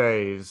 200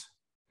 days,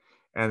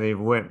 and they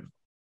went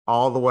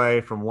all the way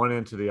from one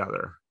end to the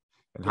other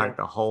and hiked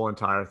the whole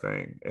entire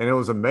thing. And it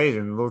was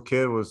amazing. The little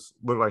kid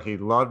looked like he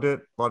loved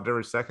it, loved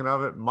every second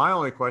of it. My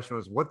only question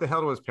was, what the hell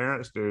do his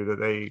parents do that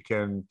they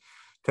can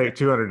take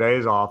 200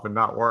 days off and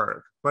not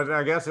work? But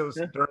I guess it was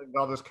Yeah. during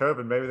all this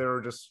COVID. Maybe they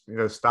were just,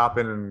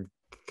 stopping and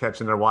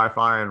catching their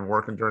Wi-Fi and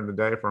working during the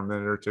day for a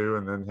minute or two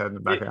and then heading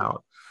back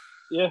out.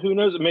 Yeah, who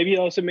knows? Maybe he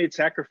also made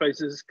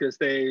sacrifices because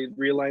they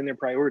realigned their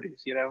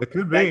priorities. It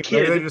could be. That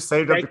Maybe they kid, just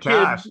saved up the that kid,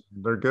 cash.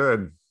 They're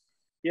good.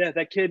 yeah,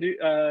 that kid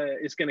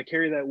is going to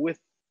carry that with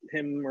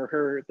him or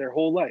her their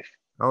whole life.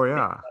 Oh,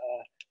 yeah.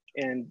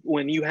 And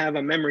when you have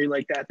a memory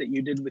like that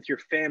you did with your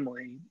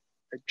family,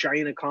 a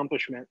giant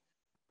accomplishment,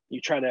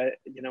 you try to,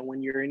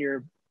 when you're in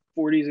your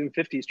 40s and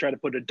 50s, try to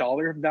put a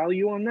dollar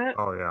value on that.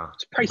 Oh, yeah.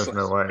 It's priceless.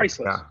 There's no way.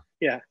 Priceless.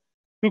 Yeah.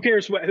 Who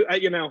cares what,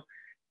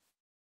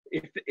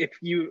 if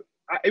you,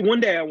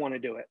 one day I want to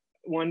do it.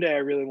 One day I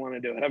really want to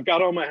do it. I've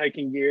got all my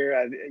hiking gear.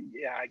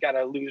 I got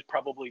to lose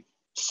probably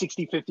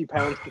 60, 50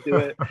 pounds to do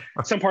it.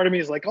 Some part of me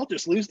is like, I'll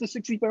just lose the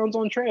 60 pounds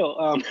on trail.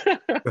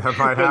 That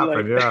might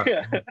happen.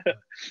 Yeah.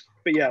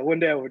 But yeah, one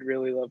day I would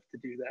really love to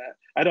do that.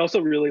 I'd also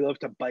really love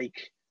to bike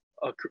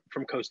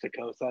from coast to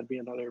coast. That'd be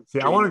another. See,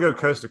 I want to go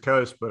coast to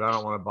coast, but I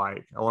don't want to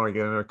bike. I want to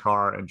get in a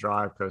car and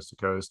drive coast to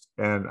coast.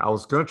 And I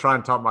was going to try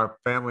and talk my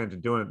family into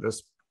doing it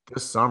this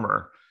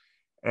summer.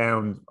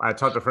 And I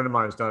talked to a friend of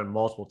mine who's done it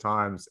multiple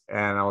times.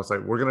 And I was like,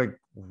 we're going to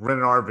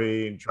rent an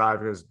RV and drive.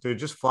 Because, dude,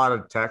 just fly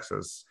to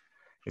Texas.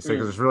 He said,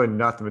 because there's really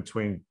nothing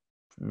between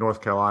North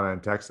Carolina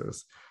and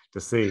Texas to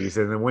see. He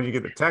said, and then when you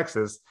get to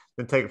Texas,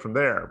 then take it from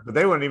there. But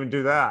they wouldn't even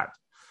do that.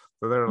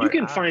 So they're like, you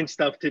can find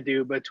stuff to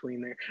do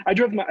between there. I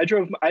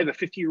have a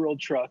 50-year-old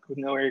truck with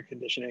no air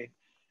conditioning,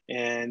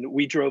 and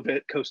we drove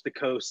it coast to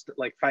coast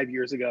like 5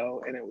 years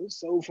ago, and it was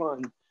so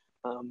fun.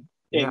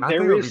 And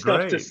there is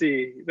stuff to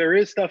see. There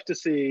is stuff to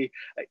see.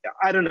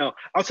 I don't know.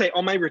 I'll say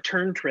on my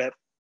return trip,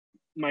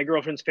 my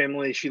girlfriend's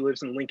family, she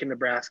lives in Lincoln,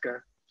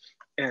 Nebraska.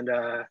 And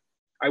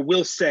I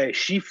will say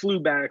she flew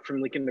back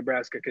from Lincoln,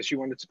 Nebraska because she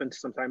wanted to spend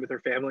some time with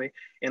her family.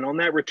 And on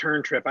that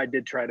return trip, I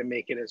did try to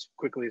make it as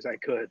quickly as I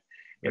could.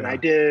 And I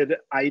did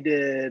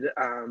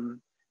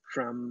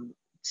from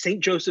St.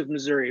 Joseph,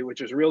 Missouri,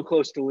 which is real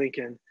close to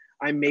Lincoln.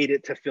 I made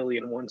it to Philly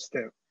in one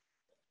stint.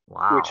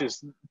 Wow. Which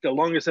is the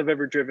longest I've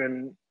ever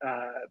driven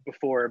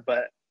before,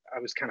 but I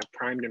was kind of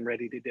primed and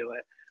ready to do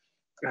it.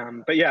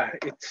 But yeah,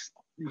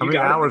 how many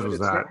hours was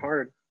that? It's not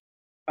hard.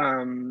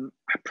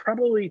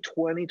 Probably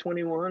 20,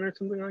 21 or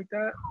something like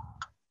that.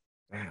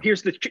 Damn.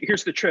 Here's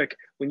the trick.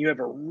 When you have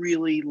a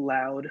really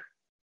loud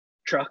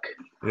truck,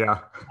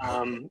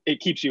 it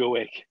keeps you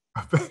awake.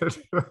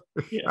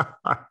 Yeah.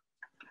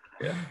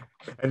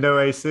 And no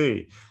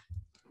AC.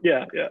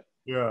 Yeah. Yeah.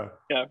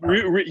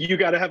 You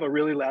got to have a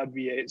really loud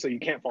V8 so you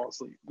can't fall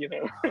asleep,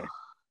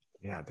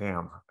 Yeah,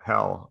 damn.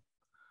 Hell.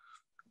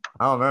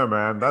 I don't know,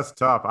 man. That's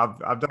tough.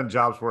 I've done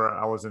jobs where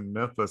I was in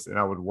Memphis and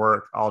I would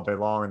work all day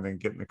long and then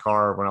get in the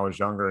car when I was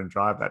younger and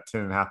drive that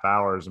 10 and a half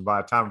hours. And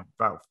by the time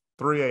about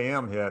 3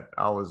 a.m. hit,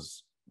 I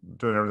was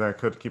doing everything I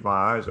could to keep my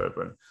eyes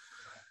open.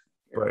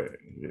 But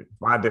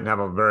I didn't have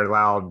a very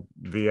loud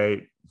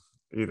V8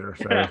 either.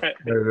 So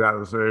maybe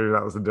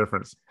that was the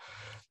difference.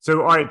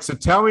 So, all right. So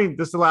tell me,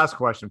 this is the last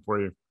question for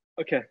you.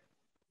 Okay.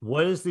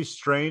 What is the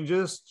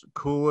strangest,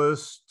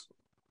 coolest,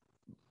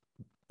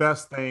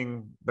 best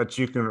thing that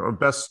you can, or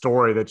best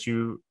story that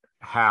you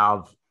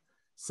have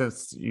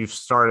since you've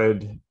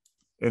started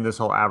in this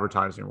whole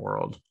advertising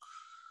world?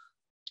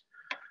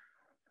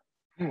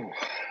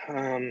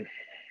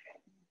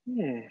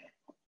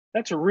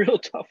 That's a real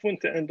tough one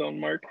to end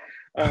on, Mark.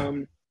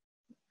 I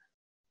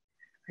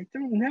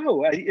don't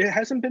know. It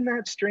hasn't been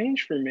that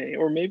strange for me,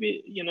 or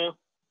maybe,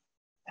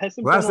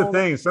 well, that's the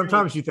thing.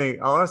 Sometimes you think,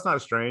 oh, that's not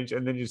strange.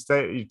 And then you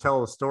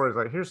tell the stories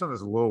like, here's something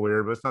that's a little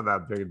weird, but it's not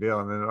that big a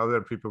deal. And then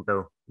other people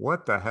go,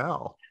 what the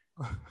hell?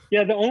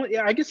 Yeah.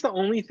 I guess the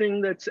only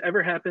thing that's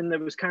ever happened that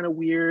was kind of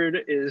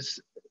weird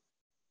is,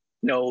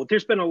 no,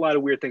 there's been a lot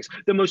of weird things.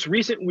 The most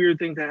recent weird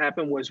thing that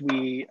happened was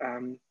we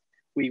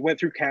went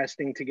through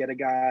casting to get a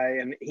guy,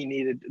 and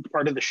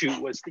part of the shoot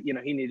was, he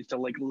needed to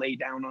like lay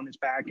down on his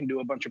back and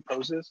do a bunch of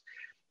poses.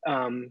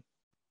 And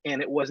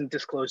it wasn't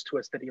disclosed to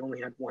us that he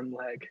only had one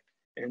leg.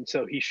 And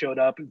so he showed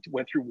up and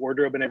went through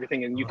wardrobe and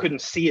everything, and you couldn't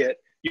see it.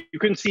 You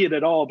couldn't see it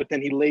at all, but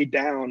then he laid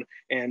down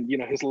and,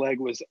 his leg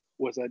was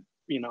an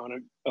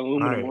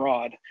aluminum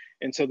rod.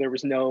 And so there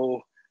was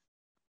no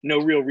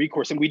real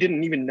recourse. And we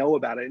didn't even know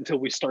about it until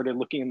we started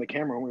looking in the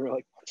camera, and we were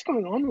like, what's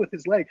going on with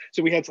his leg?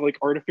 So we had to like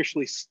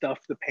artificially stuff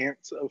the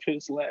pants of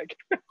his leg.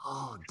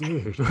 Oh,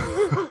 dude.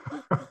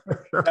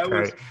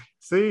 Okay.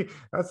 See,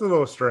 that's a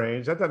little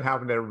strange. That doesn't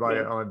happen to everybody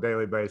on a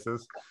daily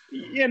basis.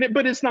 Yeah,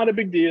 but it's not a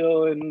big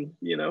deal. And,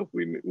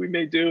 we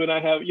may do. And I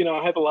have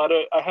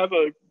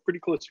a pretty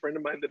close friend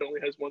of mine that only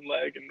has one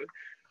leg. And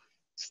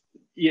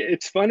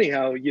it's funny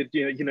how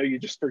you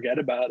just forget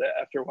about it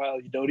after a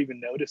while. You don't even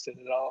notice it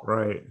at all.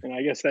 Right. And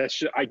I guess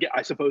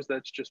I suppose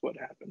that's just what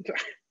happened.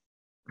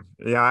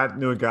 Yeah, I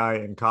knew a guy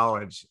in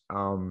college,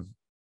 and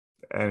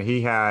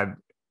he had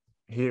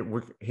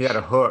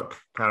a hook,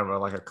 kind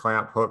of like a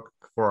clamp hook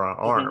for an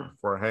arm,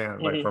 for a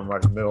hand, like from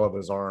like the middle of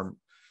his arm.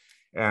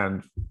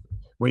 And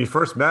when you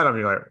first met him,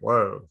 you're like,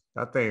 whoa,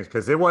 that thing's,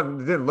 because it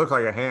didn't look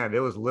like a hand. It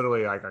was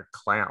literally like a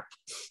clamp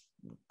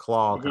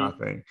claw kind of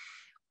thing.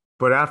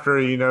 but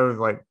after,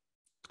 like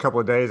a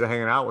couple of days of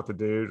hanging out with the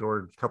dude or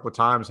a couple of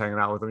times hanging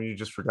out with him, you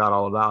just forgot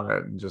all about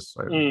it. And just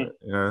like,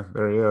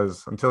 there he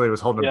is, until he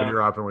was holding a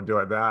beer up and would do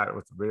like that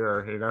with the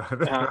beer,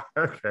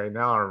 Okay,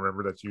 now I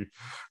remember that you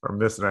are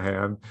missing a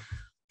hand.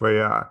 But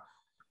yeah,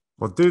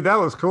 well, dude, that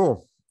was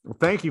cool. Well,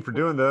 thank you for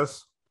doing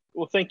this.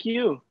 Well, thank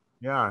you.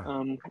 Yeah.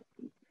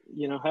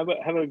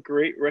 Have a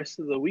great rest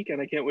of the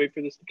weekend. I can't wait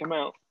for this to come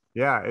out.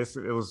 Yeah,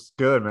 it was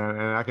good, man.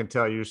 And I can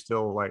tell you're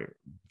still like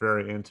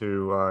very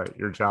into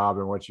your job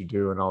and what you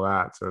do and all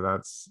that. So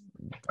that's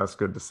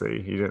good to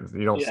see.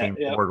 You don't seem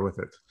bored with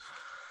it.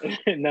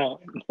 No,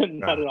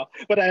 not at all.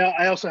 But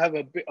I also have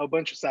a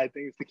bunch of side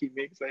things to keep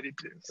me excited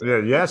too. So. Yeah,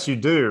 yes, you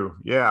do.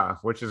 Yeah,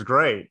 which is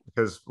great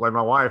because like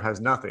my wife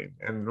has nothing,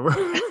 and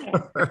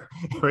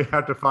we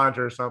have to find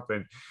her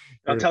something.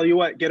 I'll tell you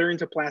what, get her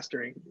into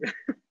plastering.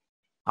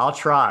 I'll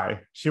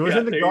try. She was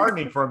into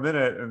gardening for a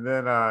minute, and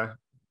then I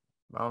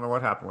don't know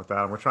what happened with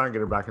that. We're trying to get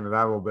her back into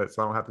that a little bit,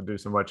 so I don't have to do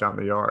so much out in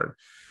the yard.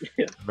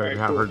 Yeah, but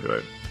have her do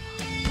it.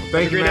 Well,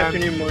 thank you, man.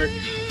 Great afternoon, Mark.